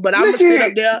whatever. But I'm gonna sit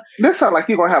up there. This sounds like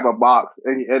you're gonna have a box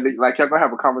and like y'all gonna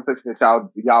have a conversation that y'all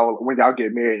when y'all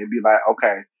get married and be like,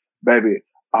 okay, baby,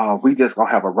 we just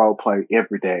gonna have a role play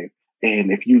every day.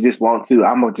 And if you just want to,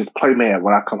 I'm gonna just play mad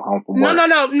when I come home from work. No.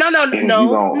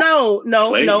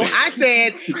 I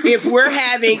said if we're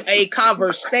having a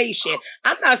conversation,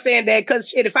 I'm not saying that because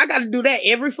shit, if I got to do that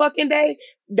every fucking day,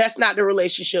 that's not the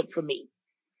relationship for me.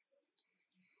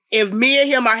 If me and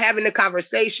him are having a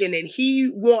conversation and he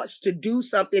wants to do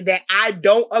something that I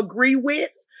don't agree with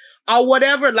or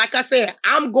whatever, like I said,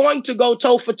 I'm going to go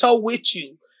toe for toe with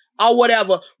you or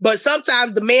whatever. But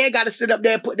sometimes the man got to sit up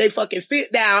there and put their fucking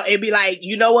foot down and be like,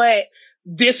 you know what?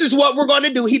 This is what we're going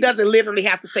to do. He doesn't literally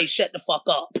have to say, shut the fuck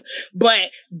up.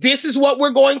 But this is what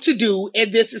we're going to do.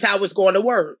 And this is how it's going to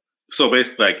work. So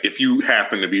basically, like, if you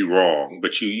happen to be wrong,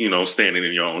 but you know, standing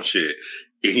in your own shit,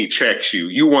 and he checks you,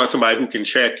 you want somebody who can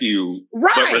check you,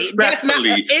 right? But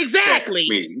respectfully,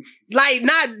 exactly. Like,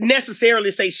 not necessarily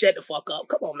say shut the fuck up.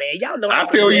 Come on, man, y'all know. I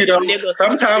feel you know.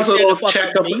 Sometimes a little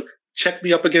check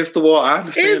me up against the wall. I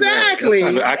understand exactly.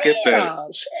 That. I get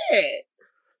that. Shit.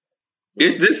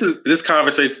 This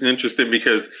conversation is interesting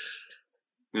because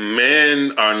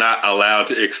men are not allowed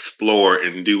to explore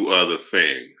and do other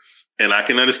things. And I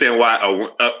can understand why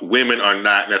women are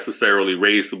not necessarily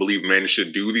raised to believe men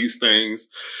should do these things,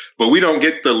 but we don't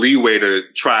get the leeway to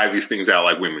try these things out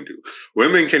like women do.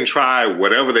 Women can try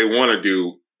whatever they want to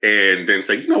do and then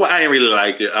say, you know what, I ain't really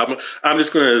like it. I'm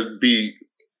just going to be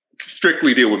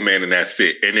strictly deal with men and that's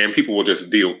it. And then people will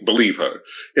just believe her.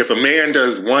 If a man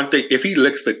does one thing, if he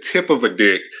licks the tip of a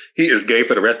dick, he is gay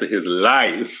for the rest of his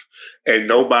life and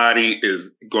nobody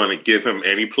is going to give him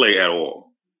any play at all.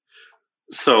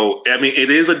 So, I mean, it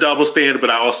is a double standard, but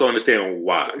I also understand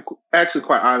why. Actually,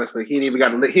 quite honestly, he ain't got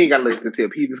to lick the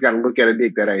tip. He just got to look at a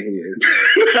dick that ain't his.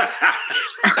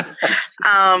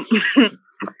 I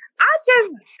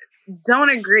just don't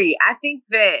agree. I think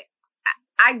that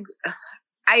I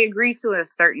agree to a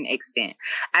certain extent.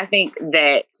 I think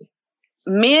that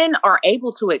men are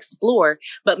able to explore,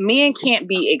 but men can't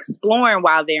be exploring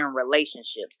while they're in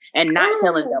relationships and not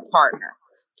telling their partner.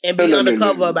 And be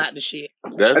undercover about the shit.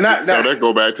 So that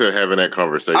go back to having that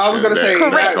conversation. I was going to say,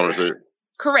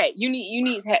 correct. You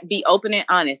need to be open and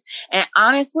honest. And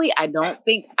honestly, I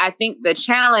think the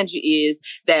challenge is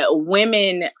that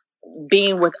women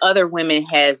being with other women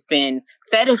has been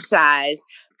fetishized.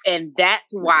 And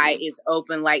that's why it's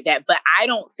open like that. But I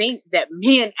don't think that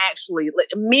men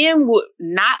would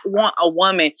not want a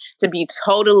woman to be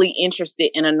totally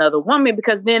interested in another woman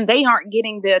because then they aren't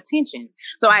getting the attention.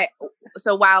 So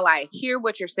while I hear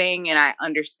what you're saying and I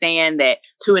understand that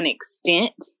to an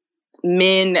extent,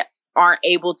 men aren't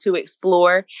able to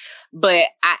explore, but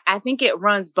I think it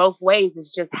runs both ways.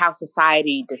 It's just how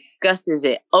society discusses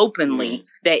it openly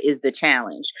that is the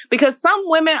challenge. Because some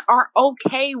women are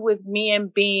okay with men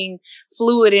being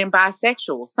fluid and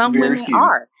bisexual. Some women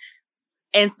are,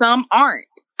 and some aren't.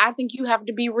 I think you have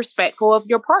to be respectful of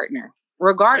your partner,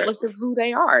 regardless of who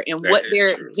they are and what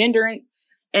their gender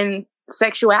and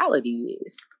sexuality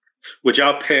is. Would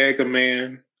y'all peg a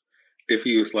man if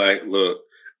he was like, look,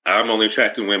 I'm only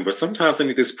attracted to women, but sometimes I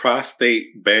need this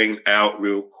prostate banged out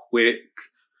real quick.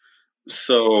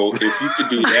 So if you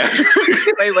could do that.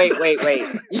 wait.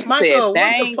 You Michael, said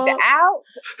banged out?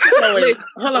 Hold on,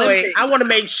 wait. I want to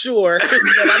make sure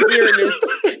that I'm hearing this.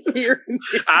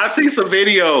 I've seen some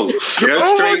videos. They're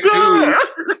straight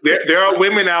dudes. There are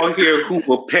women out here who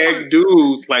will peg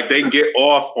dudes like they get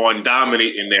off on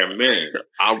dominating their men.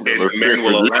 And men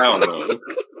will allow them.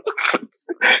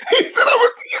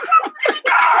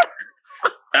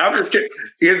 I'm just kidding.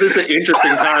 Is this an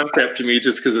interesting concept to me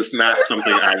just because it's not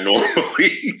something I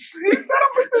normally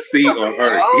see or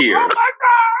hear?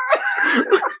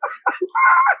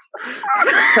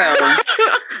 So,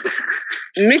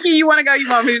 Mickey, you want to go? You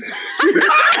want me to?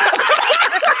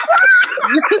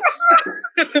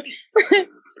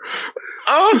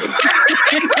 Oh,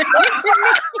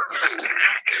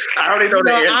 I already know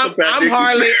the answer.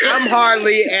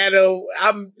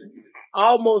 I'm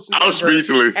almost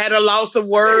speechless at a loss of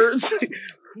words.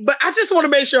 But I just want to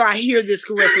make sure I hear this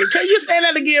correctly. Can you say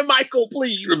that again, Michael,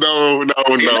 please? No. I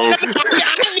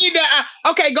need to.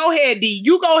 Okay, go ahead, D.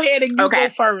 You go ahead and you go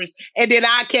first, and then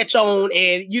I catch on.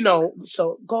 And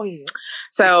so go ahead.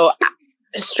 So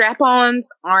strap-ons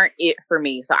aren't it for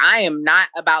me. So I am not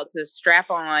about to strap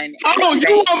on. Oh,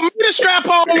 you want me to strap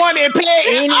on one and pay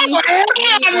anyone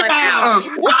out?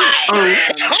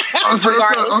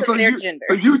 Regardless of their gender.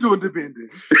 So you doing the bending.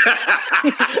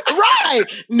 Right.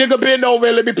 Nigga, bend over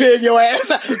and let me peg your ass.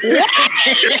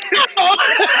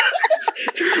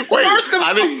 Wait, first of all,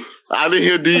 I didn't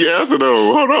hear D answer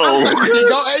though. Hold on.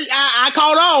 I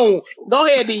caught on. Go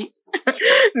ahead, D.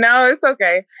 No, it's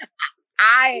okay.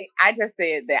 I just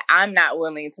said that I'm not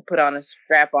willing to put on a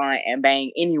strap-on and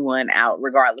bang anyone out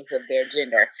regardless of their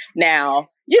gender. Now,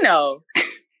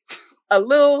 a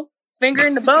little finger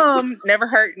in the bum never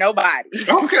hurt nobody.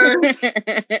 Okay.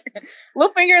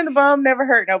 Little finger in the bum never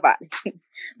hurt nobody.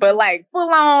 But like full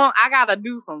on, I gotta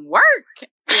do some work.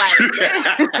 Like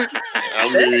I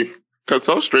mean, because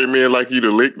some straight men like you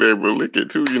to lick there, but lick it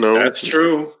too, you know. That's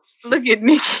true. Look at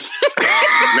Nikki.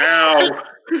 Now,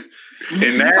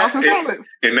 in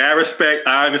that respect,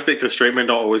 I understand because straight men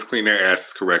don't always clean their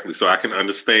asses correctly, so I can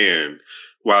understand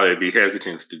why there'd be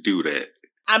hesitance to do that.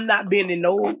 I'm not bending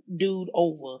no dude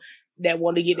over that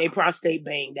want to get their prostate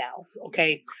banged out.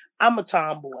 Okay, I'm a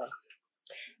tomboy.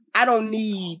 I don't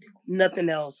need nothing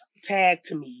else tagged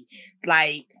to me.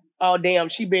 Like, oh damn,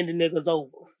 she bending niggas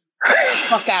over.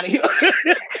 Fuck out of here.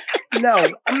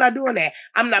 No, I'm not doing that.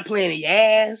 I'm not playing your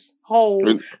ass hole.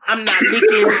 I'm not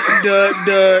licking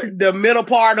the middle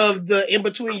part of the in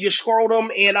between your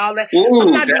scrotum and all that. Ooh,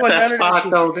 I'm not that's doing that none of spot that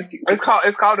shit. though.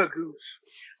 It's called a goose.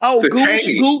 Oh, The goose,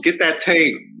 tape. goose. Get that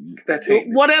tape. Get that tape.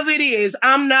 Whatever it is,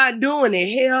 I'm not doing it.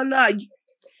 Hell no.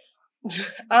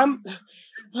 I'm.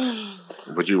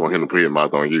 But you want him to put his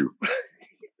mouth on you.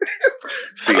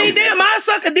 I mean, damn, I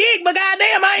suck a dick, but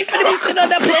goddamn, I ain't finna be sitting up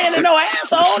there playing in no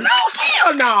asshole. No,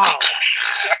 hell no.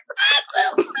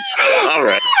 All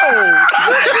right.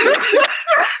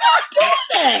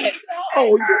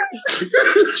 No,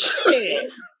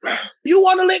 shit. You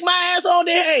want to lick my asshole?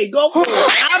 Then hey, go for it.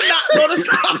 I'm not gonna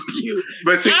stop you.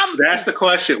 But see, that's the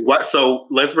question. What? So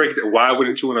let's break it down. Why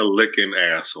wouldn't you want to lick an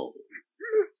asshole?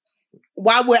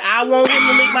 Why would I want him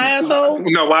to lick my asshole?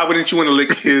 No, why wouldn't you want to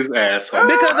lick his asshole?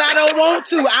 Because I don't want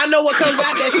to. I know what comes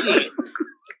out that shit.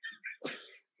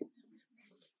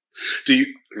 Do you?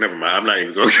 Never mind. I'm not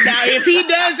even going. Now, if he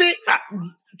does it,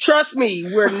 trust me,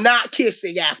 we're not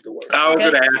kissing afterwards. I was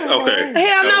gonna ask. Okay.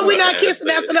 Hell no, we're not kissing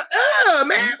after the.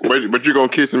 Man. But you gonna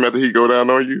kiss him after he go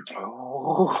down on you?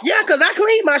 Yeah, because I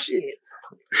clean my shit.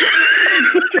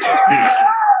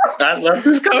 I love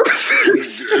this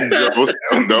conversation. Double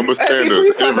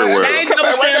standards everywhere. I ain't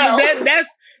double standards.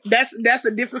 That's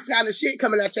a different kind of shit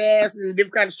coming out your ass and a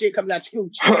different kind of shit coming out your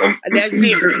coochie. And that's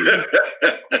different.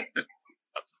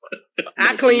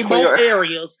 I clean both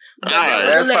areas.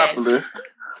 That's popular.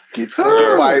 Get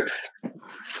your wife.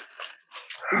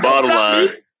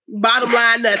 Bottom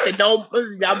line, nothing. Y'all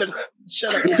better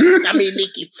shut up. I mean,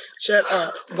 Nikki, shut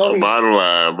up. Go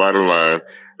ahead. Bottom line.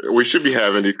 We should be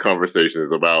having these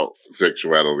conversations about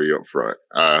sexuality up front.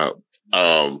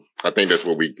 I think that's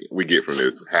what we get from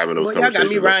this. Having those conversations. Y'all got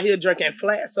me around here drinking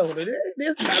flat soda.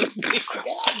 This kind of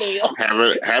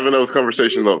goddamn. Having those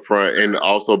conversations up front and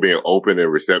also being open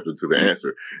and receptive to the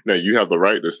answer. Now, you have the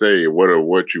right to say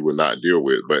what you would not deal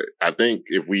with, but I think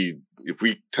if we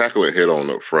tackle it head on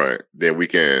up front, then we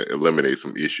can eliminate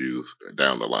some issues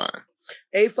down the line.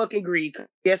 Fucking agree.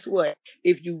 Guess what?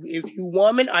 If you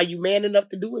woman, are you man enough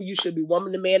to do it? You should be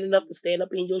woman to man enough to stand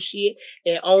up in your shit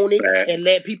and own it and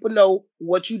let people know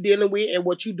what you dealing with and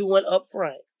what you doing up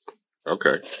front.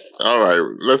 Okay. All right.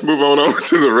 Let's move on over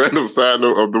to the random side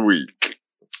note of the week.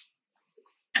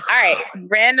 All right.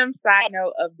 Random side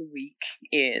note of the week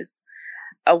is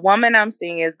a woman I'm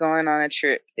seeing is going on a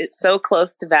trip. It's so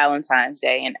close to Valentine's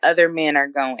Day and other men are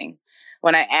going.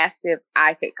 When I asked if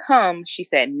I could come, she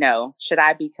said no. Should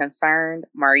I be concerned?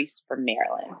 Maurice from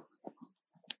Maryland.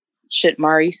 Should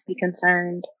Maurice be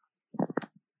concerned?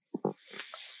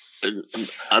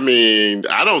 I mean,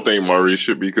 I don't think Maurice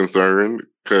should be concerned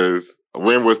because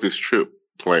when was this trip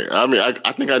planned? I mean,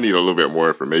 I think I need a little bit more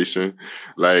information.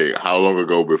 Like, how long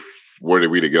ago were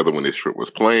we together when this trip was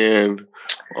planned?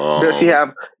 Does she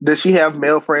have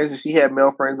male friends? Did she have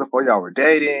male friends before y'all were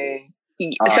dating?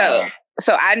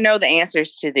 So I know the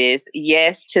answers to this.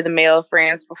 Yes, to the male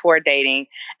friends before dating.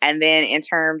 And then in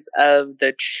terms of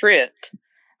the trip,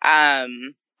 I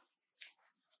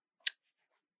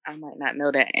might not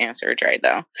know that answer, Dre,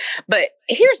 though. But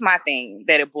here's my thing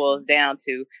that it boils down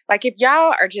to. Like, if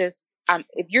y'all are just,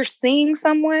 if you're seeing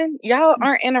someone, y'all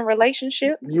aren't in a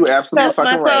relationship. You absolutely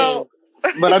fucking right.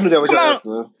 But I knew that was your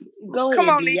answer. Go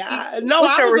ahead, D. I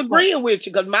was agreeing with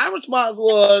you because my response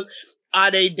was, are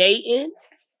they dating?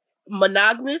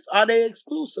 Monogamous? Are they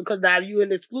exclusive? Because now if you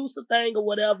an exclusive thing or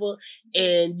whatever,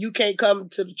 and you can't come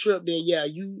to the trip, then yeah,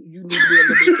 you need to be a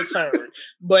little bit concerned.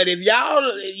 But if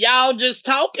y'all just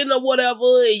talking or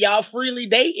whatever, and y'all freely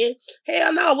dating,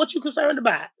 hell no, what you concerned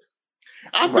about?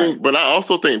 But I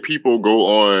also think people go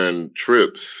on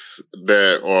trips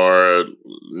that are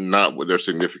not with their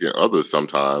significant others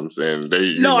sometimes, and I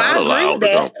agree with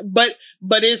that.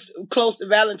 But it's close to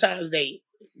Valentine's Day.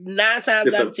 9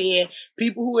 times out of 10,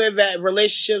 people who have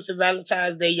relationships in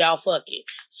Valentine's Day, y'all fucking.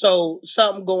 So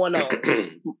something going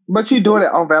on. But you doing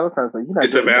it on Valentine's Day.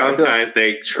 It's a Valentine's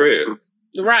Day trip.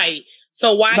 Right.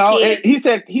 So why no, can't he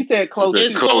said close?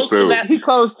 It's close to. He's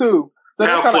close too. So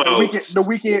How that's close? Like the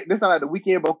weekend. This not like the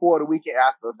weekend before, the weekend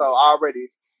after. So already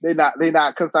they're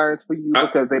not concerned for you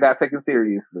because they're not taken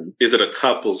seriously. Is it a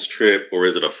couple's trip or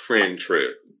is it a friend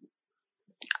trip?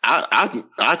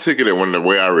 I took it when the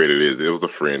way I read it is it was a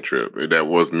friend trip that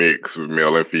was mixed with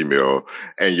male and female,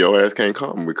 and your ass can't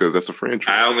come because that's a friend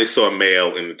trip. I only saw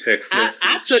male in the text message.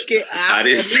 I took it. I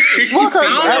didn't see.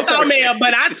 I only saw male,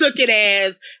 but I took it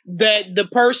as the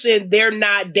person they're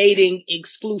not dating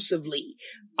exclusively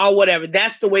or whatever.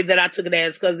 That's the way that I took it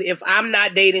as, because if I'm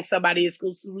not dating somebody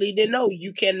exclusively, then no,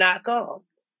 you cannot come.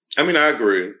 I mean, I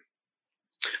agree.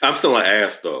 I'm still an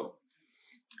ass though.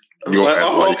 You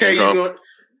like, okay, you going?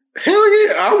 Hell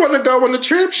yeah, I want to go on the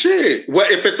trip. Shit. What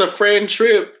if it's a friend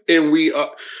trip and we are,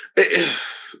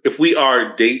 if we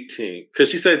are dating? Because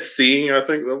she said seeing. I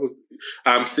think that was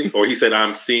or he said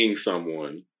I'm seeing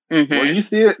someone. Mm-hmm. Well, you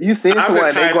see someone,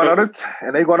 and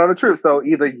they going on a trip. So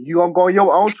either you gonna go on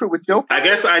your own trip with your friends. I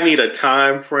guess I need a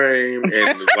time frame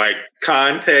and like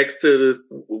context to this.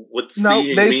 What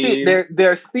seeing means.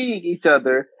 They're seeing each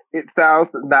other. It sounds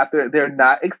they're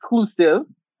not exclusive.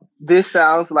 This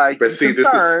sounds like, but see,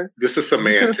 this is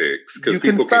semantics because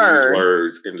people can use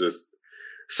words and just.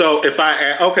 So if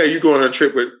you go on a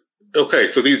trip with,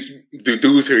 so these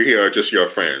dudes here are just your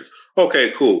friends.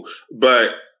 Okay, cool.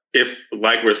 But if,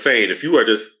 like we're saying, if you are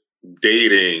just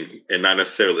dating and not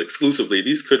necessarily exclusively,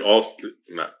 these could also,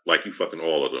 not like you fucking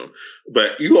all of them,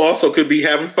 but you also could be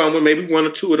having fun with maybe one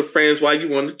or two of the friends while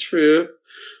you on the trip.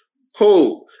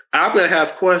 Cool. I'm gonna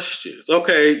have questions.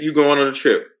 Okay, you going on a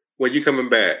trip. When you coming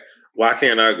back? Why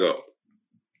can't I go?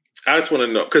 I just want to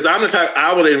know because I'm the type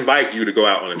I would invite you to go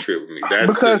out on a trip with me.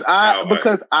 That's because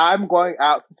I'm going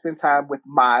out to spend time with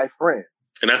my friends,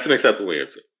 and that's an acceptable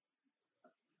answer.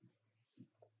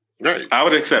 Right, I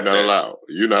would accept. Not allowed.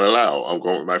 You're not allowed. I'm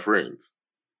going with my friends.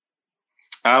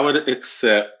 I would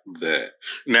accept that.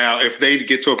 Now, if they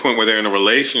get to a point where they're in a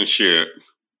relationship,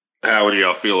 how would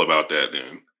y'all feel about that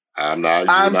then? I'm not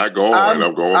going.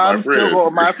 I'm going with my friends. Still going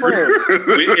with my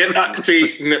friends.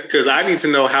 See, because I need to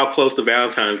know how close to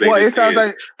Valentine's Day it is. Sounds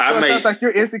like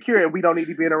you're insecure and we don't need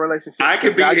to be in a relationship. I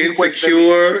could be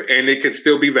insecure and it could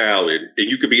still be valid,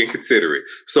 and you could be inconsiderate.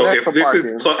 So if this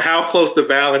is how close to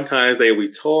Valentine's Day are we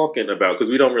talking about? Because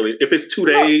we don't really. If it's 2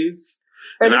 days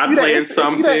and I'm playing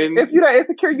something, if you're not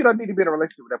insecure, you don't need to be in a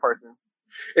relationship with that person.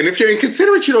 And if you're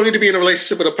inconsiderate, you don't need to be in a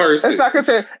relationship with a person. It's not gonna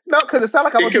say no, because it sounds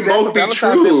like I'm going to both be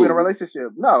true. In a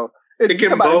relationship. No, it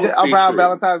can both be around true.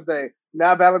 Valentine's Day.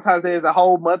 Now Valentine's Day is a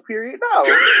whole month period. No,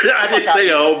 I didn't say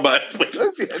a whole month.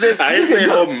 I didn't say a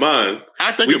whole month.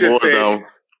 I think it boils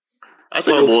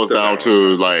down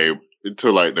to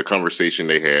the conversation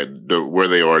they had, where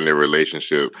they are in their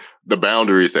relationship, the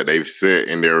boundaries that they've set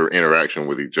in their interaction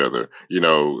with each other. You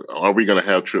know, are we going to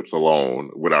have trips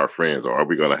alone with our friends, or are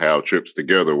we going to have trips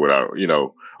together with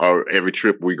or every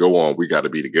trip we go on, we got to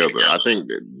be together? I think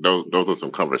that those are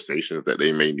some conversations that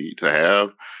they may need to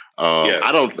have. Yes.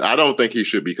 I don't think he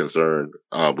should be concerned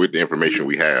with the information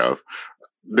we have.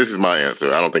 This is my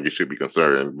answer. I don't think it should be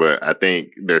concerned, but I think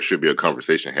there should be a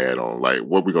conversation had on like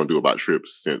what we're gonna do about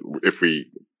trips if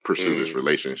we pursue this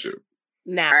relationship.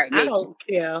 Now, I don't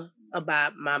care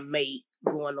about my mate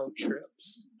going on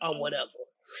trips or whatever,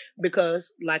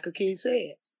 because like Akeem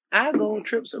said, I go on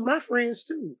trips with my friends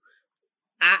too.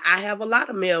 I have a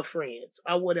lot of male friends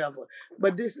or whatever,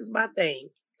 but this is my thing.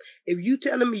 If you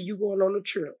telling me you going on a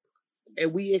trip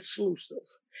and we exclusive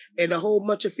and a whole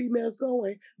bunch of females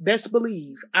going, best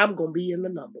believe I'm going to be in the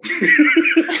number.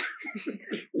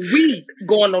 We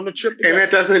going on the trip together.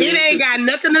 And that it ain't got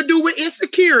nothing to do with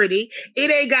insecurity.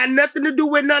 It ain't got nothing to do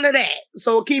with none of that.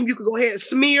 So, Akeem, you can go ahead and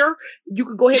smear. You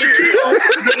can go ahead and kill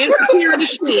the insecurity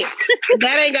shit.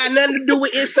 That ain't got nothing to do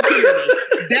with insecurity.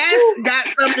 That's got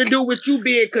something to do with you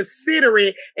being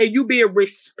considerate and you being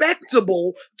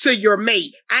respectable to your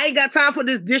mate. I ain't got time for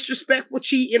this disrespectful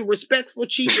cheating, respectful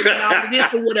cheating, and all of this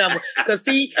or whatever. Because,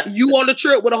 see, you on the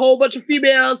trip with a whole bunch of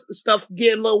females, stuff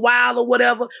getting a little wild or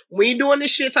whatever. We ain't doing this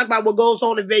shit. Talk about what goes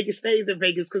on in Vegas stays in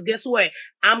Vegas. Because guess what?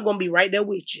 I'm gonna be right there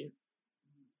with you,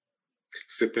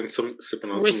 sipping on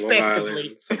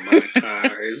respectively. Some Mai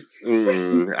Tais.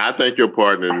 I think your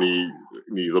partner needs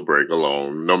a break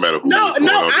alone, no matter who. No,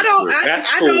 I don't.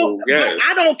 Yes.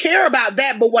 I don't care about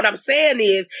that. But what I'm saying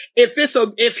is,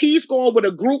 if he's going with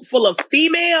a group full of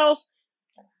females,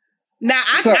 Now,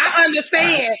 I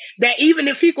understand that even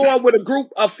if he going with a group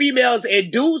of females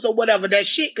and dudes or whatever, that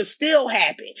shit could still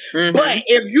happen. Mm-hmm. But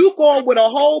if you going with a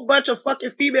whole bunch of fucking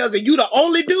females and you the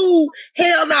only dude,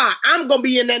 hell nah, I'm gonna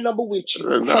be in that number with you.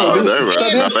 What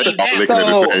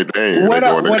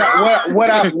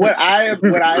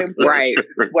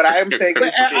I am saying.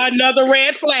 Another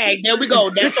red flag. There we go.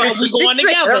 That's why we going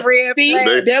together. See,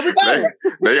 there we go.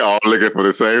 They all looking for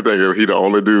the same thing. If he the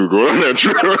only dude going on that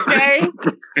trip. Okay.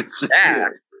 Yeah.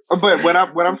 But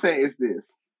what I'm saying is this: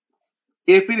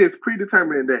 if it is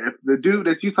predetermined that if the dude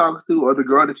that you talking to or the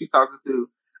girl that you talking to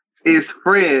is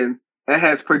friends and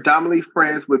has predominantly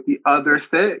friends with the other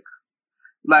sex,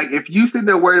 like if you sit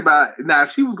there worried about now,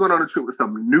 if she was going on a trip with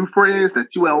some new friends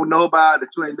that you don't know about, that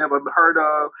you ain't never heard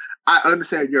of, I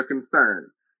understand your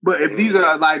concern. But if these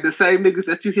are like the same niggas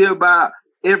that you hear about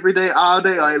every day, all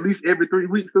day, or at least every 3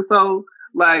 weeks or so,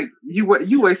 like you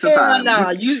waste some time. Nah,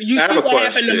 you see what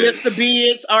happened to Mr.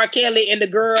 Biggs, R. Kelly, and the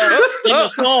girl in the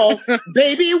song.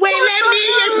 Baby, wait, let me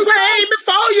explain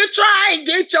before you try and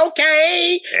get your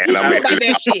cane. And I'm about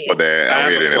that shit. I'm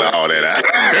editing all that out.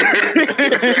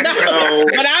 No,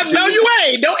 but I know you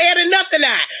ain't. Don't edit nothing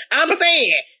out. I'm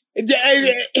saying.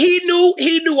 He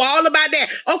knew all about that.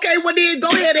 Okay, well then go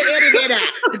ahead and edit that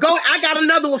out. I got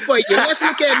another one for you. Let's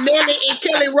look at Nelly and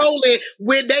Kelly Rowland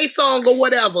with their song or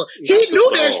whatever. He knew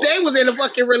that they was in a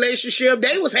fucking relationship.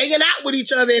 They was hanging out with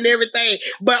each other and everything.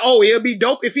 But it'll be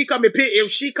dope if she come and pick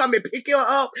him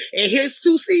up and his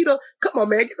 2-seater. Come on,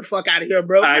 man, get the fuck out of here,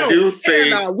 bro. I do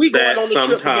think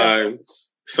that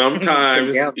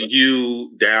sometimes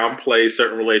you downplay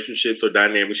certain relationships or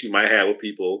dynamics you might have with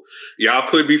people. Y'all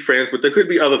could be friends, but there could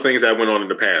be other things that went on in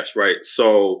the past, right?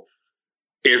 So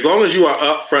as long as you are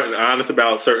upfront and honest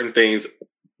about certain things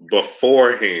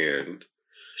beforehand,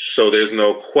 so there's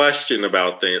no question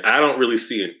about things, I don't really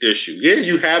see an issue. Yeah,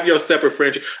 you have your separate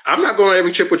friendship. I'm not going on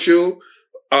every trip with you,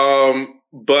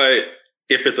 but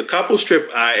if it's a couple's trip,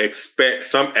 I expect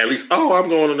I'm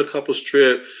going on a couple's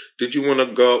trip. Did you want to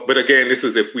go? But again, this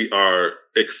is if we are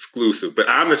exclusive. But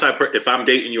I'm the type of, if I'm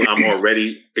dating you, I'm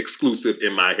already exclusive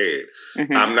in my head.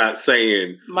 Mm-hmm. I'm not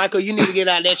saying, Michael, you need to get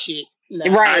out of that shit. No.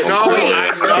 Right. I know.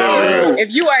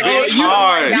 If you are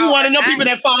you want to know people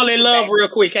that fall in love real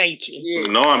quick, ain't you? Yeah.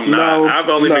 No, I'm not. I've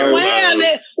only been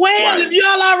if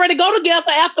y'all already go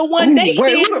together after one date, who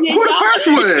the first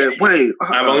one? Wait,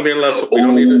 I've only been in love. We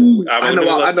don't need to. I've only been in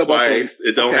love twice.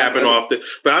 It don't happen often.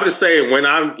 But I'm just saying, when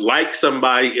I like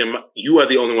somebody, you are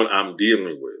the only one I'm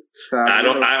dealing with.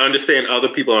 I understand other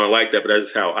people aren't like that, but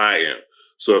that's how I am.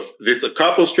 So if this is a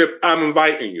couple's trip, I'm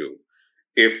inviting you.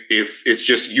 If it's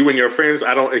just you and your friends,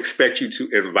 I don't expect you to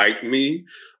invite me,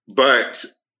 but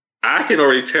I can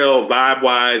already tell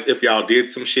vibe-wise if y'all did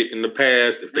some shit in the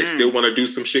past, if they still want to do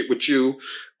some shit with you,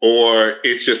 or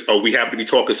it's just, we happen to be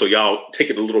talking, so y'all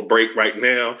taking a little break right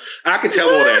now. I can tell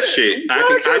all that shit. I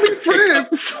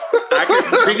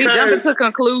can be jumping to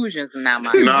conclusions now,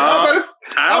 Mike. No, I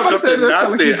don't jump to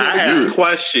nothing. I ask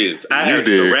questions. I ask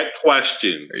direct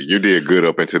questions. You did good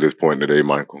up until this point today,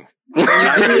 Michael. You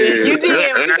did. We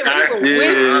can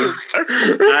with you.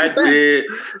 I did.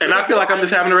 And I feel like I'm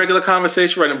just having a regular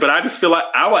conversation right now. But I just feel like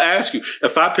I will ask you,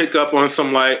 if I pick up on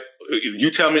some, like,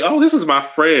 you tell me, this is my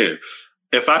friend.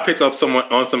 If I pick up someone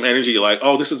on some energy, like,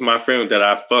 this is my friend that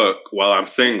I fuck while I'm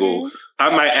single,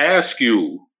 I might ask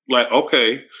you, like,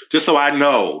 okay, just so I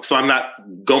know, so I'm not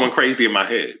going crazy in my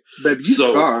head. Baby, you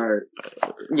start.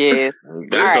 Yeah.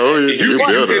 That's you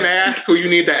can ask who you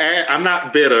need to ask. I'm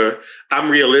not bitter. I'm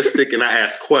realistic and I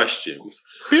ask questions.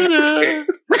 Bitter.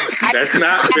 That's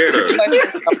not bitter.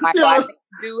 I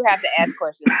do have to ask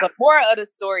questions. But more of the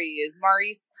story is,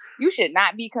 Maurice, you should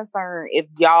not be concerned if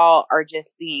y'all are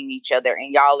just seeing each other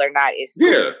and y'all are not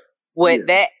exclusive. Yeah. What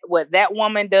that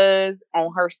woman does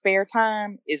on her spare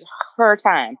time is her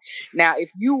time. Now, if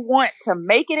you want to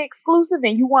make it exclusive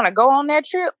and you want to go on that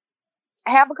trip,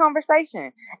 have a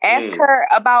conversation. Ask her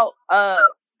about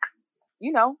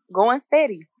going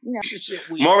steady.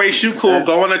 Maurice, you cool.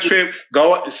 Go on a trip.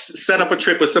 Go set up a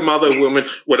trip with some other women,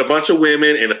 with a bunch of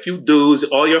women and a few dudes,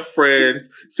 all your friends.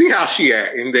 See how she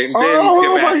at, and then get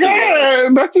back to her.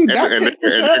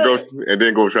 And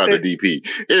then go try the DP.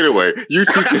 Anyway, you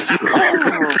two can see.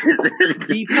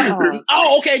 DP.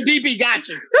 Oh, okay. DP, got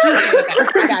you.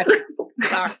 I got you.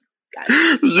 Sorry.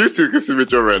 You too can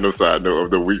submit your random side note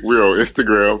of the week. We're on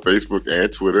Instagram, Facebook,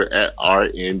 and Twitter at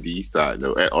RND Side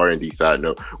Note. At RND Side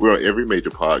Note. We're on every major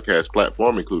podcast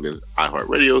platform, including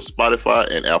iHeartRadio, Spotify,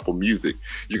 and Apple Music.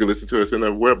 You can listen to us in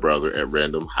a web browser at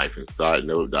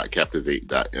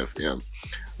random-sidenote.captivate.fm.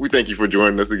 We thank you for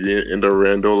joining us again in the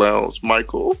Rando Lounge,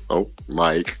 Michael.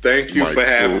 Mike. Thank you for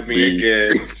having me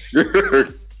again.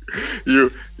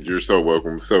 You're so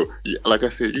welcome. So, like I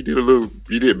said, you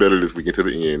did better this week into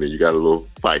the end, and you got a little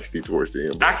feisty towards the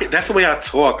end. That's the way I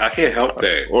talk. I can't help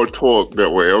that. Or talk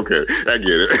that way. Okay, I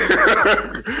get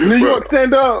it. New York,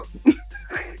 stand up.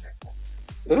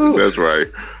 That's right.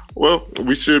 Well,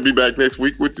 we should be back next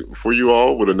week for you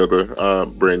all with another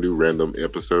brand new random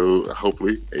episode.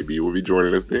 Hopefully, AB will be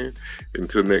joining us then.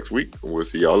 Until next week, we'll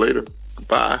see y'all later.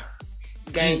 Bye.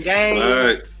 Gang,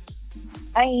 gang.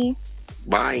 Bye.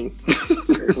 Bye.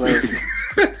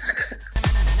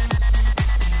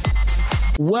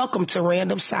 Welcome to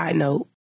Random Side Note.